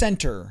a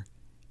center,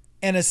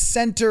 and a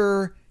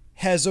center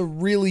has a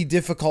really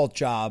difficult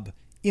job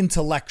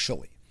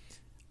intellectually.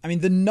 I mean,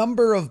 the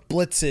number of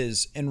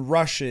blitzes and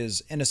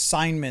rushes and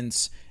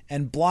assignments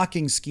and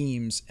blocking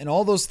schemes and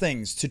all those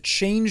things to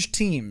change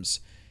teams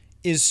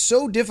is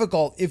so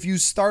difficult if you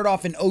start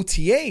off in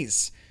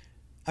OTAs.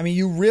 I mean,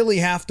 you really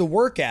have to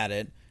work at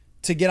it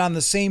to get on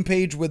the same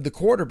page with the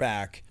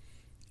quarterback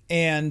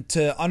and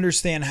to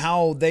understand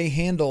how they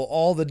handle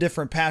all the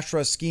different pass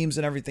rush schemes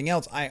and everything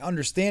else. I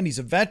understand he's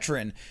a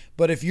veteran,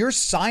 but if you're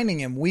signing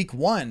him week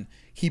 1,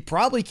 he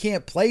probably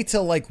can't play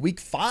till like week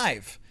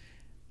 5.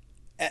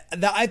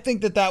 I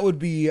think that would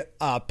be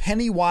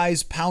penny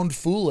wise, pound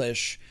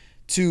foolish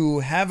to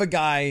have a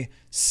guy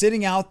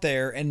sitting out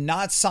there and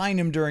not sign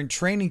him during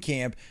training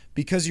camp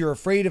because you're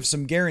afraid of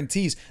some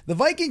guarantees. The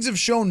Vikings have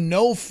shown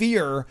no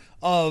fear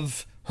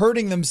of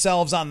hurting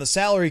themselves on the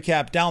salary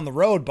cap down the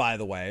road, by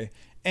the way.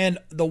 And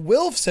the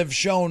Wilfs have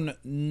shown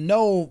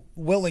no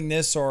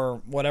willingness, or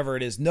whatever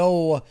it is,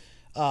 no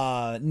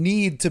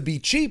need to be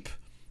cheap.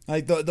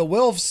 Like the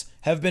Wilfs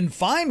have been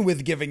fine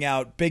with giving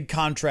out big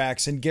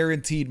contracts and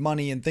guaranteed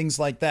money and things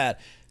like that.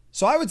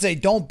 So I would say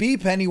don't be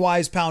penny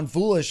wise, pound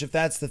foolish if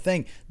that's the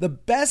thing. The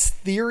best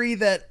theory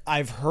that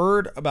I've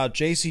heard about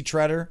J.C.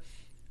 Tretter,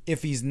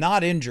 if he's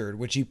not injured,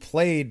 which he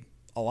played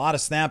a lot of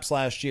snaps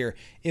last year,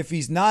 if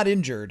he's not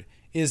injured,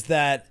 is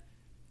that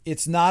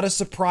it's not a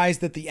surprise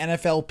that the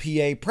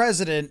NFLPA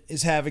president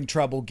is having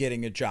trouble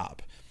getting a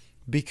job,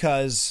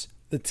 because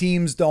the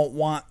teams don't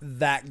want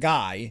that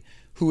guy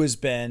who has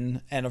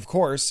been, and of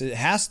course it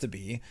has to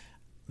be,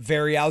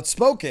 very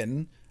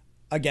outspoken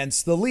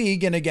against the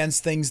league and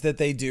against things that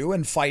they do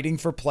and fighting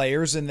for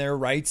players and their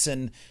rights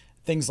and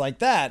things like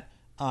that.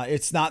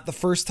 It's not the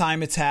first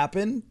time it's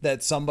happened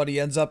that somebody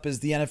ends up as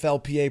the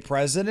NFLPA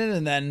president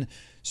and then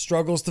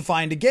struggles to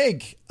find a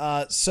gig.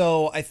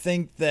 So I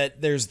think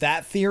that there's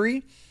that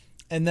theory.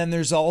 And then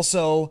there's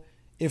also,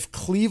 if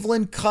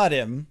Cleveland cut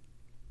him,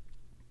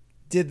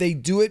 did they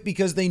do it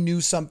because they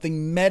knew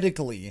something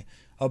medically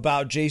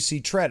about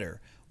J.C. Tretter,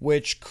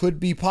 which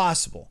could be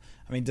possible?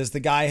 I I mean, does the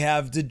guy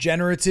have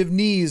degenerative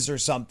knees or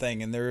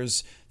something? And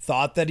there's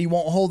thought that he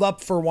won't hold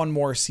up for one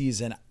more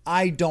season.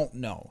 I don't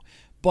know.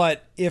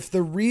 But if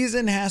the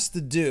reason has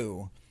to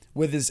do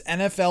with his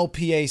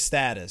NFLPA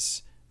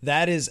status,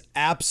 that is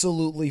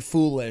absolutely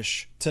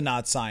foolish to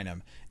not sign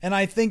him. And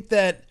I think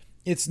that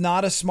it's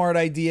not a smart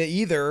idea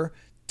either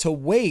to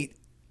wait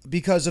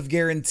because of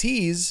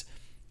guarantees,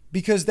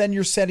 because then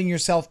you're setting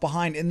yourself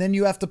behind, and then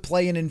you have to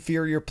play an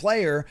inferior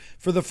player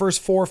for the first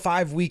 4 or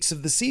 5 weeks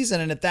of the season.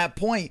 And at that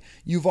point,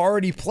 you've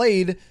already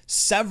played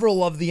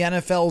several of the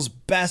NFL's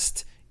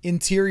best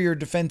interior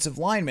defensive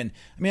linemen.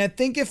 I mean, I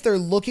think if they're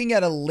looking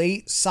at a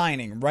late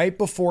signing right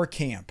before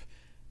camp,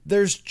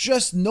 there's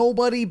just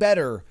nobody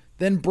better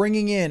than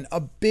bringing in a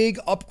big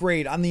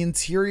upgrade on the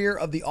interior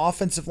of the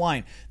offensive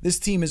line. This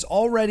team is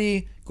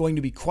already going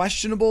to be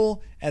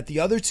questionable at the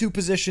other two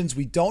positions.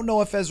 We don't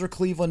know if Ezra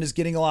Cleveland is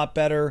getting a lot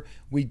better.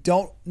 We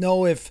don't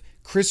know if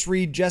Chris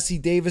Reed, Jesse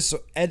Davis,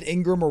 Ed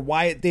Ingram, or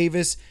Wyatt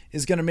Davis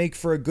is going to make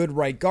for a good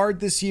right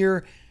guard this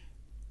year.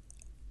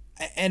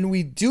 And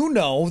we do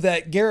know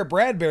that Garrett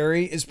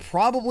Bradbury is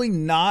probably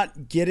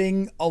not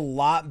getting a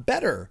lot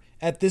better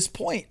at this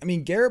point. I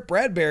mean, Garrett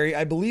Bradbury,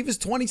 I believe, is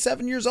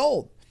 27 years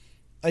old.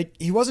 Like,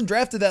 he wasn't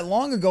drafted that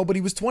long ago, but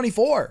he was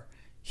 24.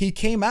 He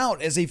came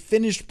out as a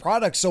finished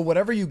product. So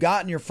whatever you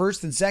got in your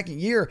first and second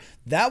year,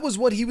 that was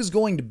what he was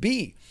going to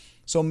be.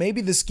 So maybe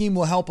the scheme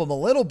will help him a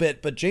little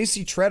bit, but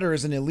JC Tretter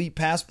is an elite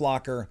pass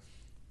blocker.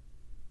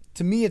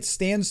 To me, it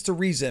stands to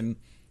reason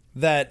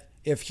that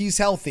if he's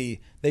healthy,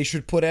 they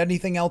should put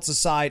anything else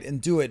aside and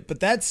do it.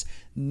 But that's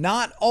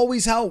not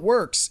always how it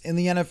works in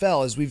the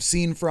NFL, as we've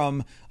seen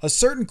from a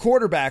certain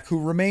quarterback who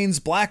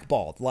remains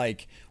blackballed.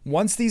 Like,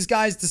 once these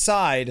guys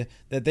decide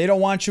that they don't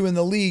want you in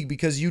the league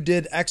because you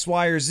did X,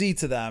 Y, or Z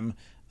to them,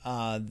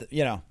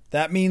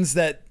 that means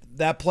that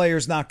that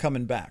player's not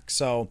coming back.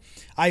 So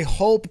I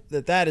hope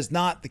that that is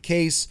not the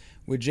case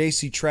with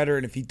JC Tretter.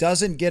 And if he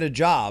doesn't get a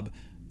job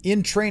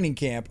in training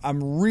camp,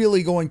 I'm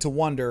really going to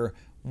wonder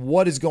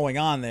what is going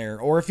on there,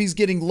 or if he's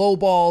getting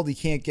lowballed, he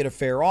can't get a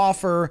fair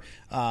offer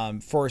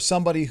for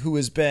somebody who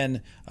has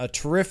been a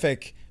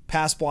terrific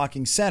pass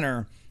blocking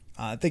center.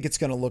 I think it's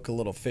going to look a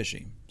little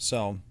fishy.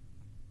 So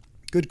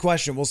good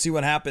question. We'll see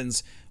what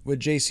happens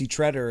with JC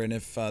Tretter and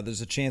if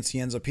there's a chance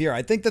he ends up here.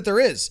 I think that there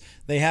is.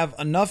 They have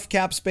enough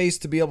cap space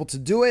to be able to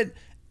do it,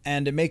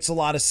 and it makes a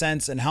lot of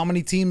sense. And how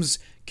many teams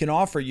can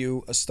offer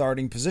you a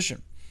starting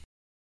position?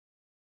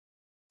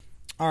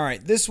 All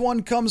right, this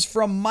one comes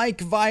from Mike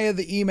via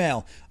the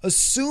email.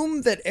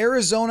 Assume that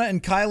Arizona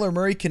and Kyler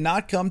Murray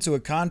cannot come to a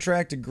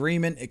contract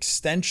agreement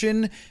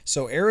extension,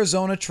 so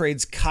Arizona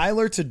trades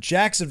Kyler to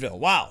Jacksonville.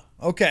 Wow,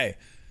 okay.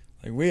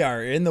 Like, we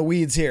are in the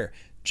weeds here.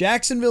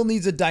 Jacksonville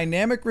needs a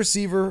dynamic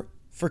receiver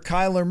for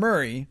Kyler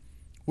Murray.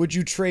 Would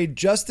you trade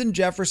Justin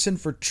Jefferson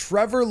for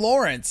Trevor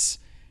Lawrence?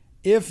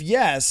 If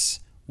yes,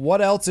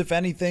 what else, if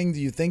anything,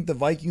 do you think the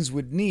Vikings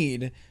would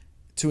need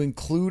to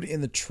include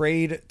in the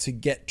trade to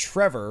get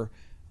Trevor?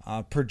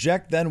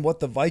 Project then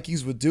what the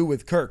Vikings would do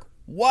with Kirk.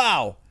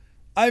 Wow.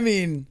 I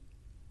mean,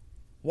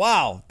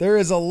 wow. There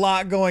is a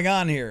lot going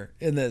on here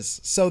in this.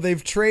 So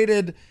they've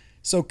traded.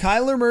 So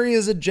Kyler Murray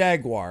is a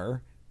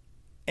Jaguar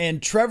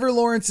and Trevor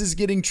Lawrence is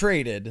getting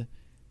traded,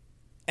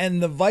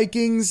 and the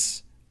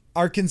Vikings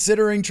are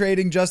considering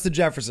trading Justin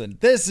Jefferson.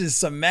 This is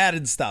some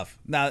Madden stuff.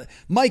 Now,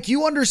 Mike,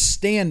 you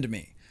understand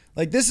me.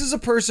 Like, this is a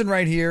person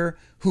right here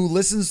who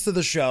listens to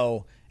the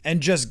show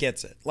and just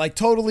gets it. Like,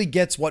 totally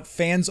gets what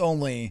fans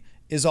only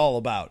is all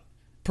about.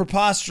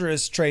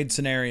 Preposterous trade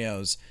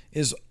scenarios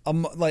is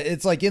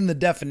it's like in the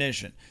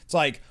definition. It's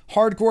like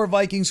hardcore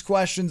Vikings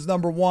questions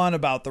 #1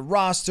 about the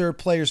roster,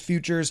 players'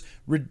 futures,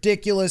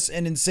 ridiculous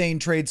and insane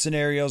trade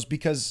scenarios,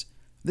 because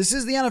this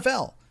is the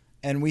NFL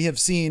and we have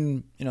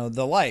seen,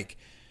 the like.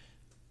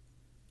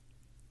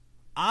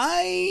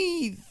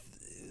 I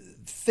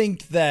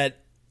think that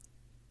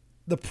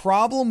the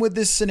problem with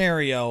this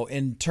scenario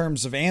in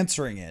terms of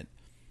answering it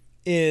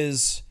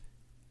is,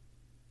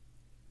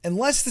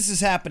 unless this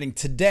is happening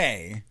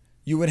today,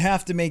 you would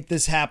have to make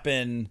this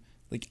happen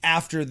like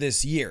after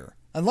this year.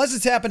 Unless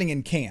it's happening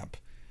in camp.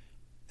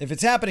 If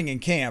it's happening in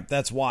camp,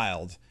 that's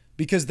wild.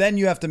 Because then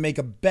you have to make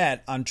a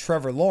bet on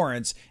Trevor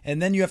Lawrence,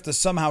 and then you have to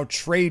somehow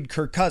trade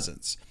Kirk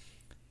Cousins.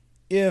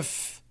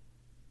 If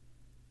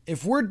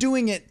we're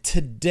doing it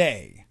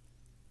today,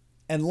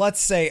 and let's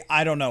say,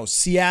 I don't know,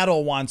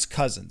 Seattle wants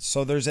Cousins,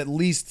 so there's at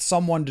least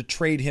someone to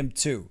trade him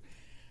to.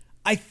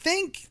 I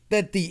think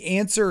that the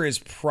answer is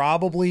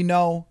probably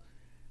no.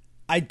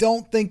 I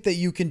don't think that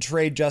you can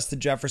trade Justin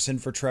Jefferson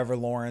for Trevor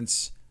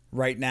Lawrence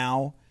right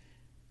now,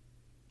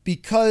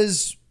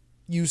 because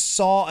you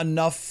saw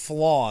enough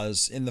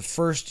flaws in the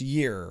first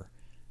year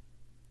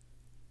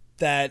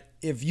that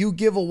if you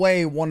give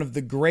away one of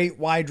the great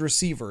wide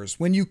receivers,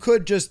 when you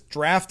could just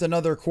draft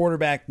another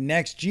quarterback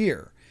next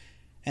year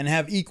and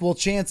have equal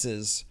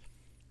chances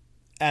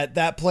at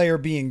that player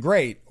being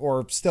great,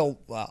 or still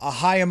a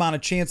high amount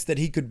of chance that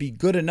he could be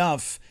good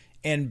enough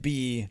and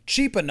be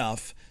cheap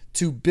enough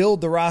to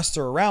build the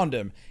roster around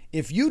him.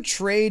 If you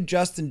trade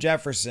Justin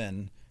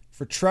Jefferson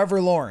for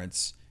Trevor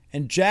Lawrence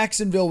and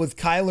Jacksonville with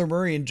Kyler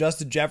Murray and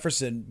Justin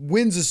Jefferson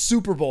wins a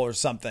Super Bowl or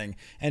something,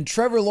 and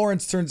Trevor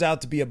Lawrence turns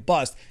out to be a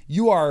bust,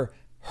 you are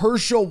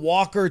Herschel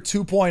Walker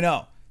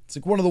 2.0. It's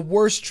like one of the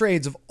worst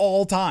trades of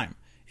all time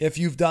if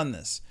you've done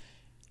this.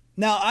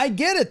 Now, I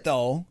get it,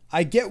 though.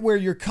 I get where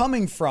you're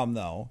coming from,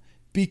 though,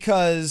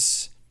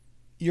 because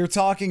you're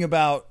talking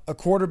about a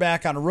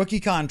quarterback on a rookie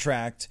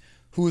contract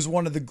who is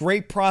one of the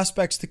great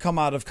prospects to come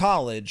out of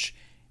college.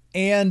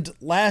 And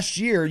last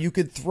year, you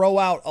could throw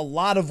out a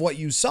lot of what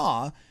you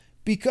saw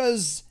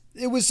because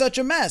it was such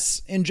a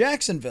mess in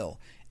Jacksonville.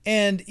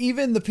 And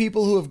even the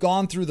people who have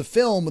gone through the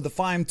film with a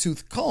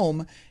fine-tooth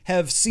comb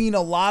have seen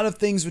a lot of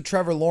things with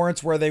Trevor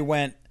Lawrence where they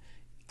went,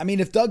 I mean,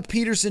 if Doug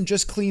Peterson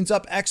just cleans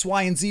up X,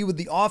 Y, and Z with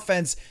the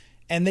offense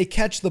and they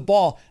catch the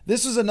ball,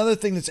 this is another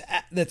thing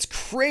that's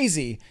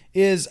crazy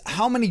is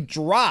how many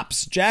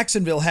drops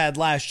Jacksonville had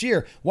last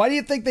year. Why do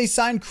you think they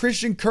signed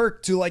Christian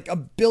Kirk to like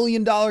 $1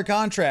 billion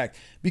contract?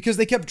 Because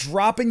they kept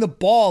dropping the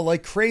ball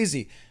like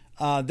crazy.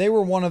 They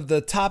were one of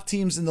the top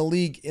teams in the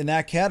league in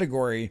that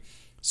category.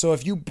 So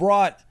if you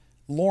brought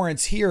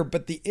Lawrence here,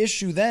 but the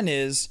issue then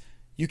is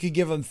you could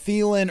give him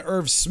Thielen,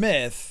 Irv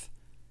Smith,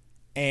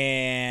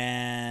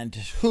 and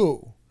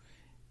who?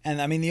 And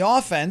I mean, the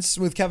offense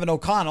with Kevin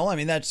O'Connell, I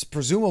mean, that's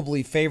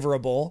presumably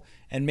favorable.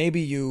 And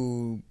maybe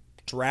you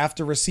draft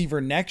a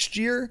receiver next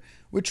year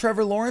with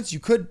Trevor Lawrence. You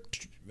could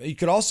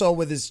also,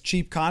 with his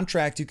cheap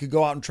contract, you could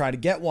go out and try to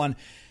get one.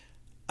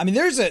 I mean,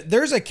 there's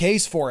a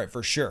case for it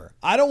for sure.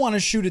 I don't want to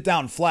shoot it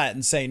down flat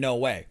and say no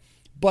way.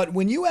 But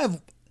when you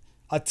have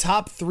a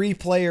top 3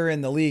 player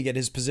in the league at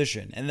his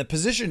position, and the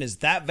position is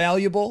that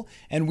valuable,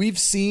 and we've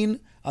seen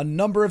a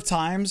number of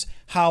times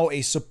how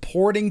a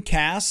supporting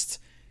cast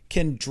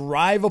can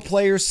drive a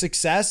player's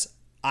success,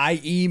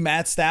 i.e.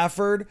 Matt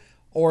Stafford,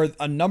 or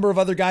a number of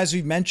other guys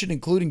we've mentioned,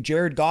 including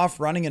Jared Goff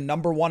running a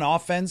number 1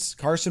 offense,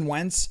 Carson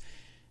Wentz.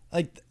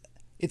 Like,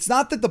 it's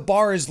not that the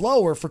bar is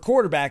lower for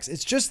quarterbacks.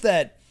 It's just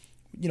that,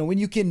 you know, when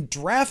you can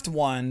draft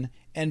one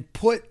and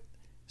put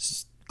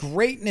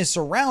greatness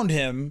around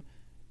him,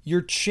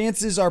 your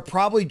chances are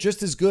probably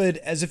just as good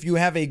as if you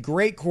have a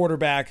great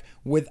quarterback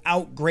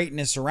without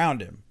greatness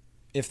around him,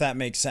 if that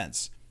makes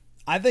sense.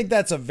 I think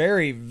that's a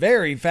very,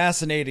 very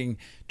fascinating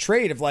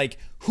trade of like,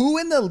 who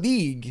in the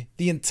league,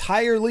 the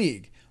entire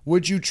league,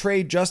 would you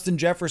trade Justin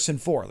Jefferson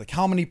for? Like,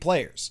 how many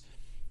players?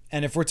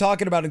 And if we're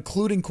talking about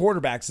including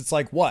quarterbacks, it's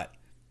like what?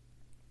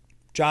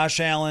 Josh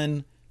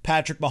Allen,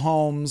 Patrick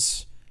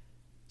Mahomes.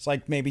 It's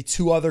like maybe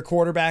 2 other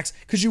quarterbacks.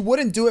 Because you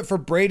wouldn't do it for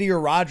Brady or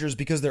Rodgers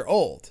because they're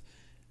old.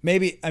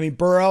 Maybe, I mean,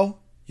 Burrow,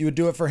 you would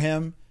do it for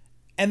him.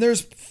 And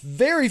there's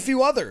very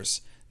few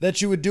others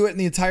that you would do it in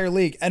the entire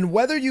league. And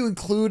whether you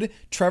include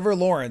Trevor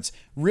Lawrence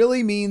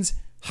really means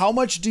how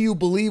much do you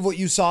believe what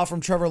you saw from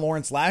Trevor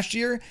Lawrence last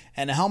year,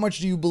 and how much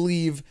do you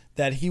believe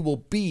that he will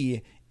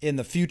be in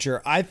the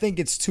future? I think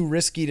it's too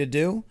risky to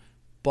do,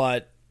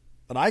 but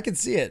I can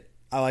see it.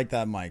 I like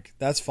that, Mike.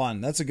 That's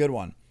fun. That's a good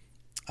one.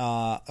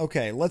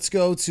 Okay, let's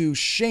go to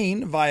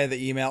Shane via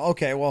the email.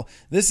 Okay, well,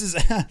 this is,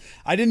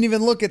 I didn't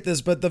even look at this,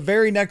 but the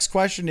very next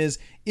question is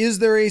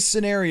there a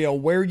scenario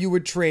where you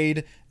would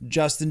trade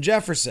Justin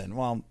Jefferson?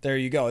 Well, there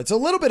you go. It's a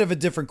little bit of a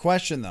different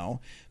question, though,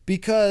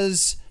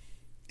 because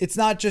it's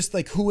not just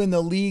like who in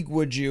the league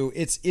would you,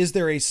 it's is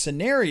there a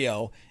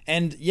scenario?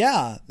 And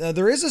yeah,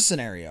 there is a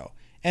scenario.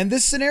 And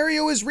this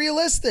scenario is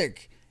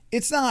realistic.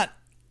 It's not,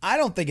 I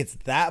don't think it's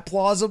that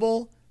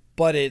plausible,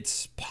 but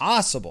it's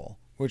possible,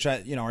 which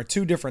are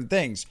 2 different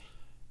things.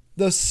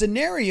 The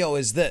scenario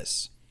is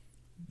this.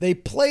 They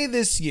play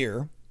this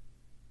year.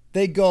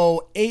 They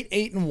go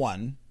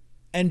 8-1,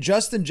 and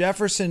Justin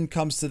Jefferson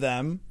comes to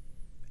them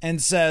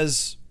and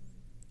says,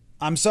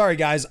 I'm sorry,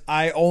 guys,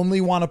 I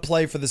only want to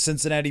play for the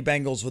Cincinnati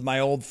Bengals with my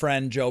old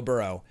friend Joe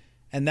Burrow,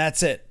 and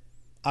that's it.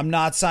 I'm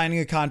not signing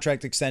a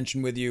contract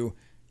extension with you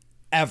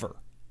ever.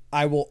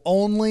 I will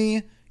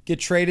only get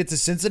traded to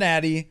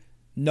Cincinnati,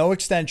 no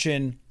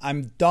extension.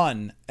 I'm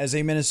done as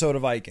a Minnesota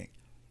Viking.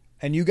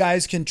 And you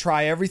guys can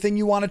try everything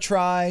you want to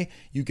try.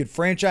 You can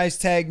franchise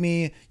tag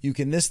me. You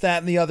can this, that,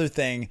 and the other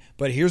thing.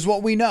 But here's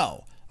what we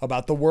know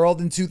about the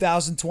world in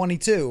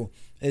 2022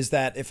 is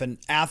that if an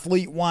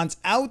athlete wants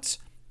out,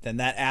 then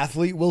that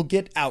athlete will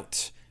get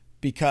out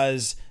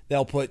because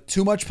they'll put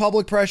too much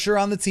public pressure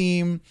on the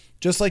team,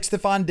 just like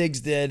Stephon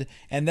Diggs did.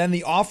 And then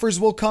the offers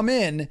will come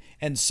in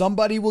and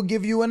somebody will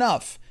give you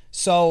enough.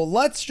 So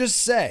let's just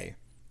say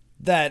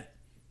that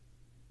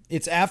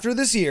it's after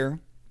this year.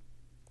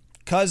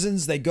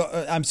 Jefferson, they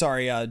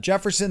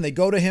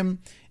go to him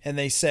and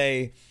they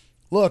say,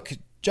 look,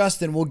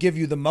 Justin, we'll give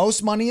you the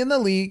most money in the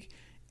league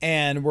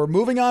and we're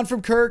moving on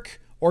from Kirk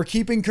or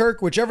keeping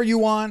Kirk, whichever you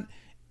want.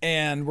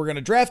 And we're going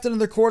to draft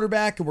another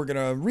quarterback and we're going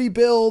to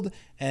rebuild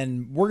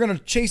and we're going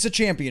to chase a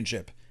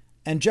championship.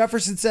 And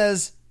Jefferson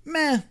says,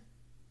 no,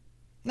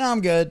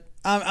 I'm good.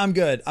 I'm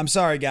good. I'm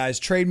sorry, guys.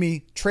 Trade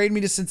me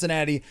to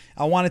Cincinnati.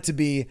 I want it to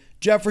be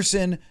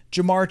Jefferson,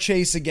 Jamar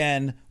Chase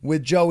again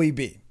with Joey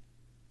B.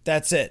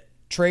 That's it.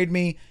 Trade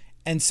me.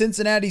 And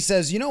Cincinnati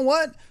says, you know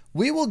what?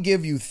 We will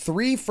give you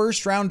 3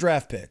 first-round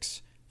draft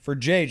picks for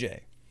JJ.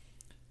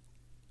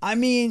 I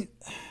mean,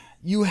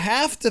 you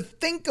have to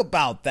think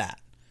about that.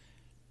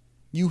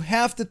 You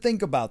have to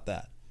think about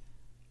that.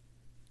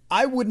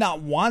 I would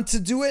not want to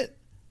do it,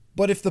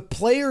 but if the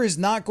player is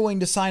not going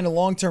to sign a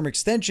long-term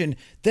extension,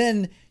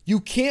 then you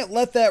can't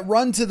let that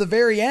run to the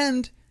very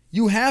end.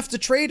 You have to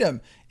trade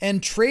him.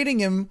 And trading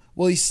him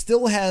while he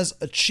still has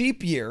a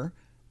cheap year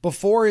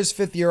before his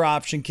fifth-year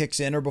option kicks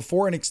in or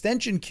before an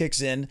extension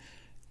kicks in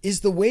is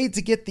the way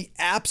to get the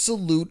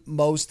absolute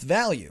most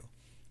value.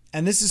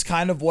 And this is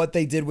kind of what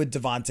they did with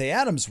Davante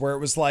Adams, where it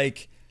was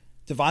like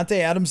Davante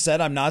Adams said,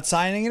 I'm not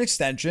signing an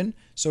extension.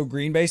 So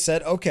Green Bay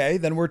said, okay,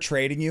 then we're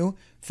trading you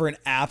for an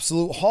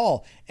absolute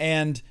haul.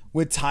 And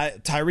with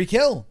Tyreek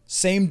Hill,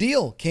 same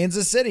deal.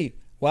 Kansas City.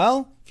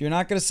 Well, if you're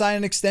not going to sign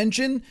an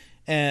extension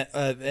and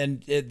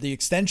the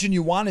extension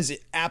you want is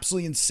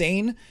absolutely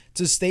insane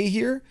to stay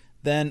here,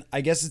 then I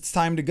guess it's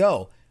time to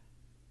go.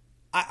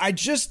 I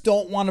just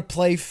don't want to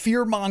play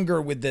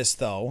fearmonger with this,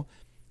 though,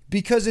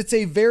 because it's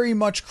a very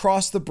much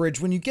cross the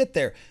bridge when you get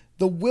there.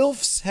 The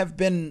Wilfs have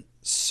been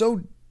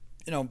so,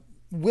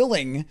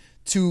 willing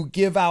to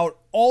give out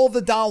all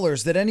the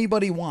dollars that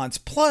anybody wants.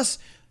 Plus,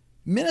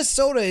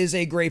 Minnesota is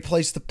a great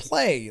place to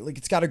play. Like,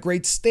 it's got a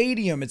great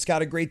stadium. It's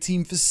got a great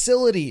team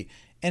facility.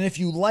 And if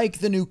you like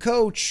the new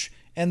coach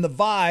and the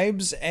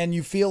vibes and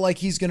you feel like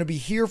he's going to be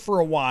here for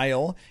a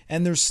while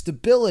and there's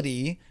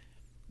stability,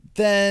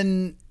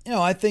 then,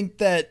 I think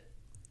that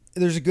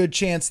there's a good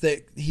chance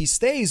that he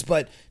stays.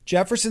 But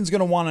Jefferson's going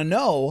to want to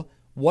know,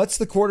 what's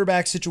the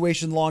quarterback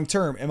situation long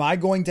term? Am I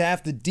going to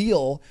have to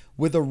deal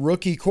with a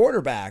rookie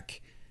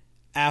quarterback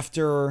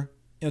after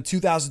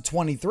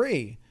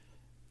 2023?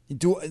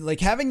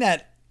 Having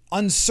that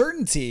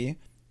uncertainty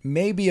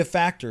may be a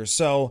factor.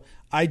 So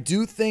I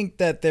do think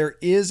that there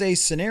is a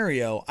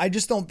scenario. I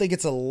just don't think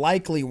it's a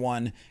likely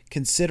one,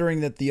 considering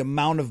that the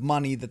amount of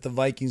money that the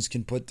Vikings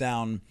can put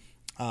down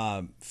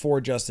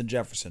for Justin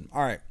Jefferson.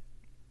 All right.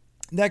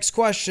 Next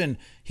question.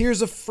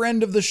 Here's a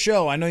friend of the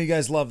show. I know you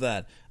guys love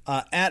that.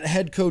 At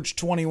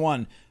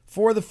headcoach21.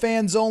 For the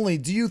fans only,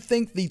 do you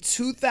think the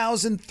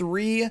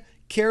 2003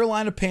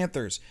 Carolina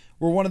Panthers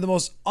were one of the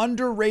most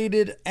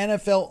underrated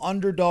NFL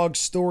underdog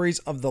stories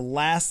of the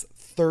last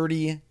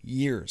 30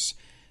 years?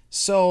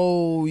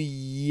 So,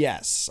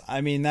 yes.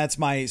 I mean, that's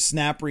my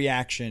snap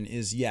reaction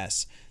is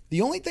yes.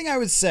 The only thing I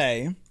would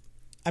say,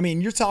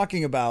 you're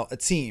talking about a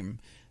team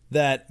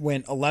that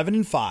went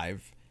 11-5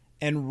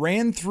 and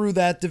ran through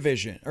that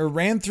division, or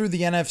ran through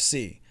the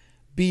NFC,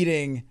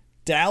 beating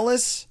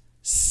Dallas,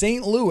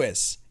 St.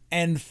 Louis,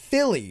 and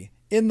Philly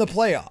in the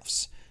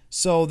playoffs.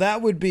 So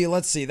that would be,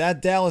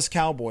 that Dallas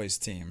Cowboys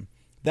team,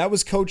 that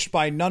was coached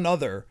by none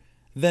other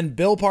than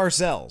Bill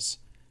Parcells.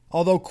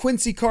 Although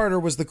Quincy Carter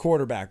was the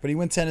quarterback, but he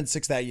went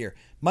 10-6 that year.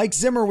 Mike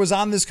Zimmer was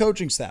on this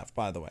coaching staff,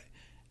 by the way.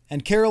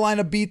 And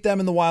Carolina beat them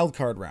in the wild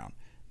card round.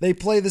 They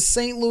play the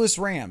St. Louis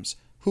Rams,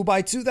 who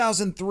by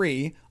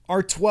 2003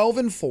 are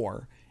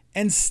 12-4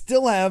 and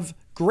still have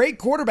great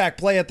quarterback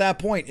play at that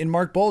point in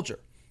Mark Bulger,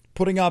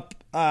 putting up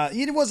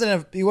he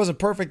wasn't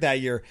perfect that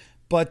year,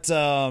 but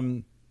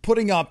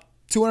putting up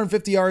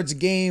 250 yards a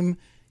game.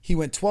 He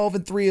went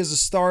 12-3 as a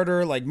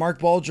starter. Like, Mark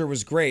Bulger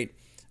was great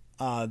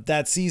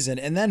that season.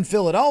 And then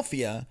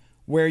Philadelphia,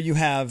 where you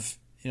have,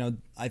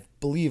 I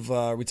believe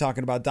we're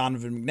talking about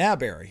Donovan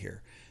McNabb era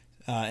here.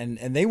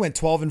 And they went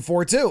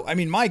 12-4 too. I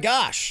mean, my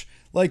gosh,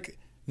 it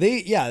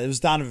was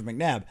Donovan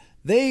McNabb.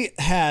 They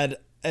had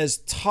as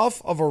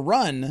tough of a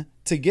run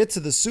to get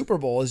to the Super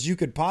Bowl as you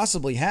could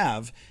possibly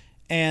have.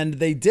 And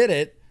they did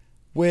it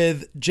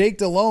with Jake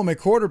Delhomme at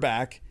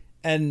quarterback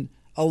and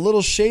a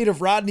little shade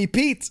of Rodney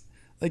Peete.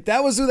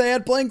 That was who they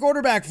had playing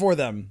quarterback for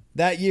them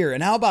that year.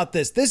 And how about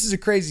this? This is a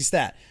crazy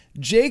stat.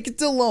 Jake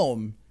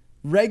Delhomme,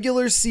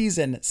 regular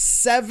season,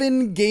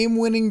 7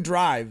 game-winning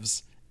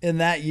drives in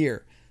that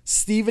year.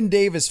 Stephen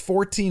Davis,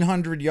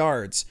 1,400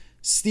 yards.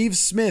 Steve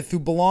Smith, who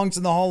belongs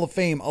in the Hall of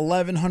Fame,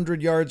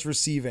 1,100 yards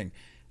receiving.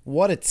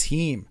 What a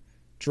team.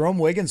 Jerome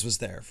Wiggins was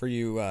there for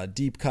you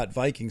deep-cut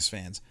Vikings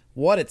fans.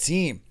 What a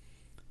team.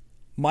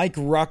 Mike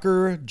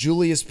Rucker,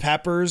 Julius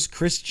Peppers,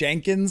 Chris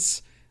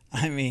Jenkins.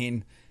 I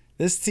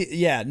do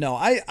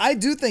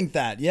think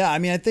that. Yeah,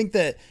 I think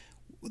that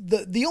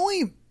the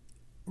only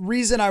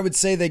reason I would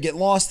say they get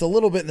lost a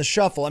little bit in the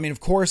shuffle, of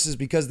course, is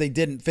because they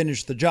didn't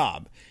finish the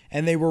job.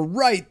 And they were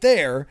right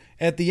there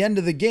at the end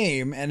of the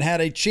game and had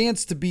a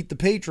chance to beat the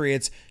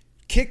Patriots,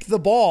 kick the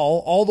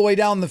ball all the way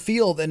down the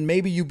field, and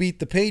maybe you beat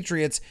the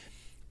Patriots.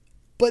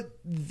 But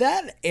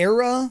that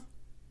era,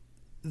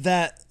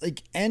 that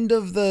end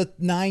of the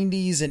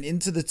 90s and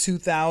into the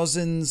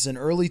 2000s and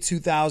early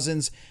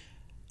 2000s,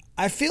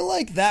 I feel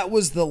like that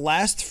was the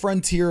last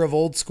frontier of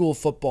old school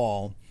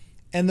football.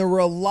 And there were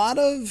a lot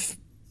of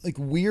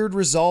weird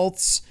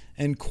results,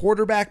 and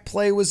quarterback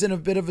play was in a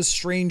bit of a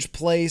strange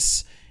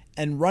place,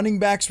 and running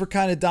backs were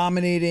kind of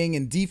dominating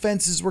and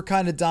defenses were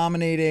kind of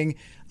dominating.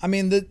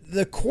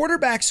 The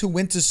quarterbacks who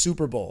went to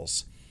Super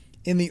Bowls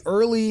in the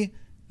early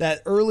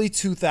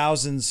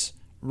 2000s,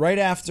 right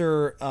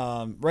after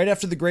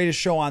the Greatest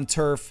Show on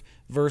Turf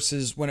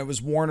versus when it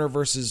was Warner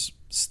versus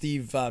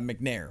Steve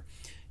McNair.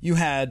 you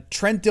had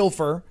Trent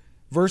Dilfer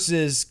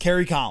versus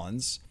Kerry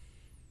Collins.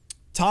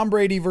 Tom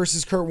Brady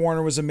versus Kurt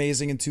Warner was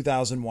amazing in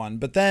 2001.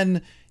 But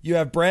then you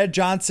have Brad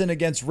Johnson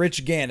against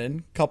Rich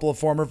Gannon, couple of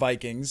former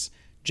Vikings,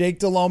 Jake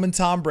Delhomme and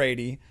Tom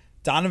Brady,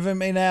 Donovan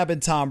McNabb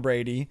and Tom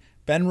Brady,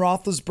 Ben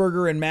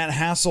Roethlisberger and Matt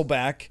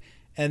Hasselbeck,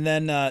 and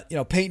then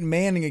Peyton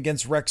Manning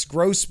against Rex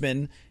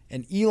Grossman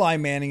and Eli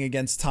Manning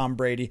against Tom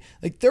Brady.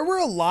 Like, there were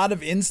a lot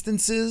of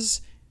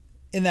instances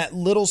in that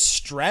little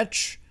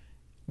stretch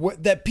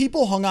that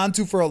people hung on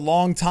to for a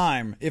long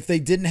time if they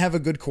didn't have a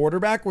good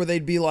quarterback, where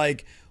they'd be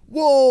like,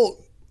 well,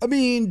 I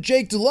mean,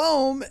 Jake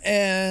Delhomme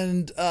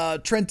and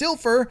Trent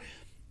Dilfer,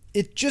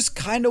 it just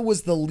kind of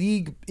was the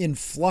league in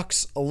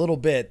flux a little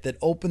bit that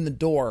opened the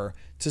door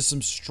to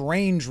some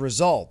strange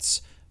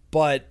results.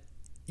 But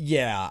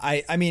yeah,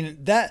 I mean,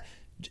 that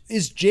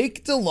is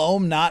Jake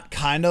Delhomme not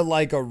kind of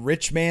like a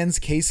rich man's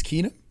Case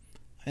Keenum?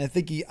 I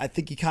think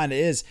he kind of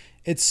is.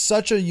 It's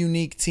such a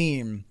unique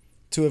team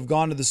to have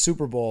gone to the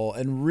Super Bowl,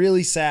 and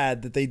really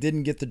sad that they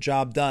didn't get the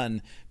job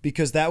done,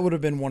 because that would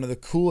have been one of the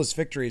coolest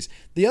victories.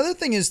 The other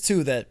thing is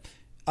too that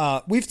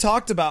we've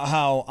talked about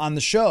how on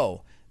the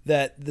show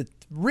that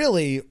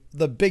really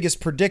the biggest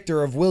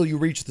predictor of will you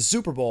reach the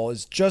Super Bowl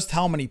is just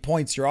how many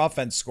points your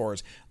offense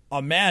scores.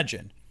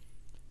 Imagine.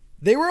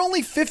 They were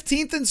only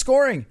 15th in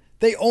scoring.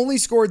 They only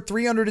scored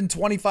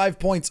 325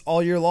 points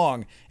all year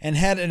long and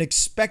had an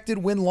expected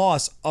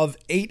win-loss of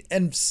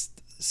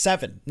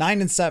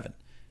 9-7.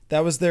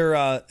 That was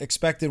their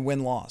expected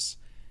win-loss.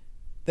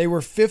 They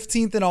were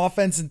 15th in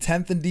offense and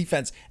 10th in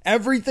defense.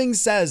 Everything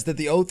says that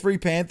the 03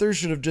 Panthers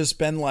should have just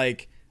been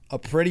like a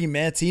pretty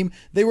meh team.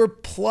 They were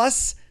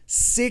plus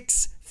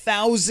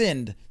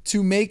 6,000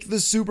 to make the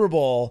Super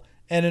Bowl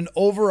and an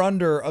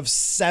over-under of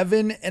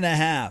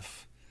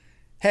 7.5.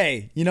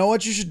 Hey, you know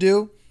what you should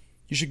do?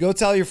 You should go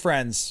tell your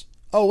friends,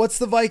 oh, what's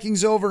the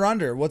Vikings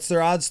over-under? What's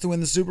their odds to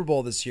win the Super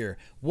Bowl this year?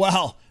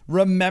 Well,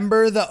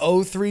 remember the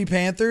 03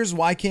 Panthers?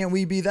 Why can't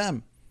we be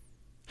them?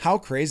 How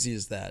crazy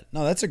is that?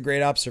 No, that's a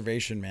great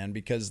observation, man,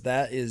 because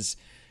that is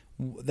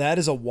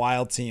a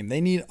wild team. They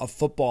need a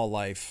football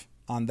life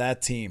on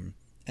that team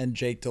and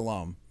Jake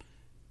Delhomme.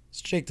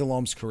 What's Jake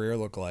Delhomme's career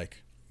look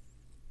like?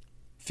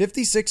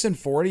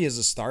 56-40 as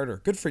a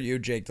starter. Good for you,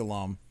 Jake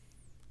Delhomme.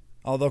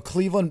 Although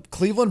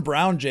Cleveland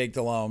Brown Jake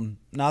Delhomme,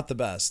 not the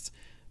best.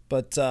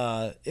 But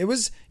it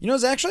was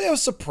actually a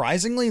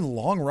surprisingly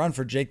long run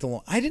for Jake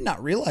Delhomme. I did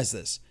not realize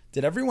this.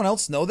 Did everyone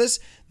else know this?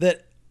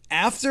 That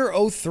after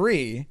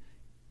 03,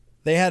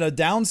 they had a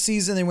down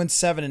season. They went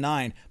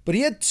 7-9. But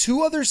he had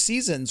two other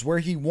seasons where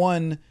he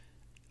won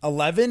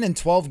 11 and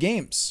 12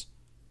 games.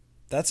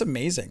 That's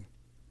amazing.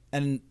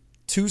 And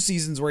two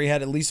seasons where he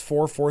had at least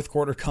 4 fourth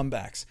quarter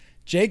comebacks.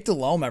 Jake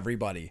Delhomme,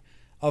 everybody.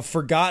 A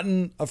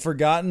forgotten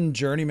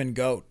journeyman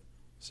GOAT.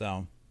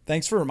 So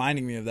thanks for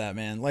reminding me of that,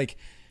 man. Like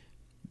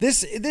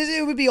this,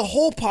 it would be a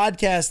whole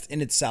podcast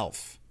in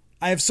itself.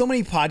 I have so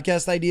many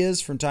podcast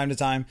ideas from time to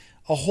time.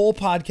 A whole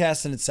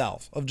podcast in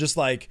itself of just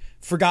like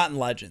forgotten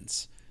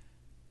legends.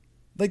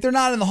 Like, they're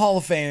not in the Hall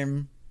of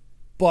Fame,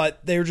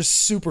 but they're just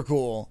super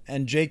cool.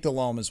 And Jake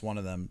Delhomme is one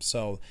of them.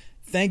 So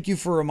thank you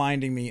for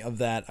reminding me of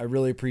that. I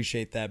really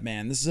appreciate that,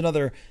 man. This is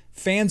another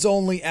fans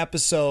only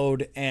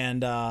episode.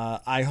 And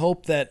I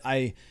hope that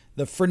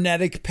the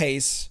frenetic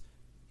pace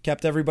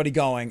kept everybody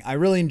going. I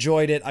really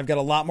enjoyed it. I've got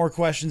a lot more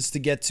questions to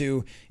get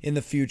to in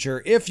the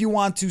future. If you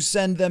want to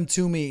send them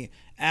to me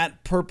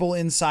at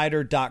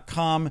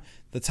purpleinsider.com,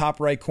 the top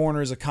right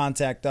corner is a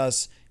contact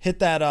us. Hit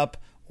that up,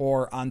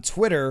 or on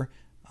Twitter.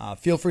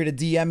 Feel free to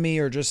DM me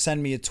or just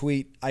send me a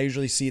tweet. I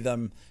usually see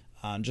them.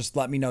 Just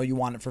let me know you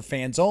want it for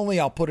fans only.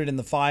 I'll put it in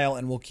the file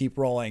and we'll keep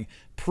rolling.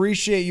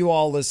 Appreciate you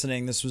all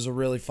listening. This was a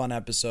really fun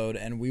episode,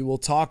 and we will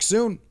talk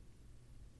soon.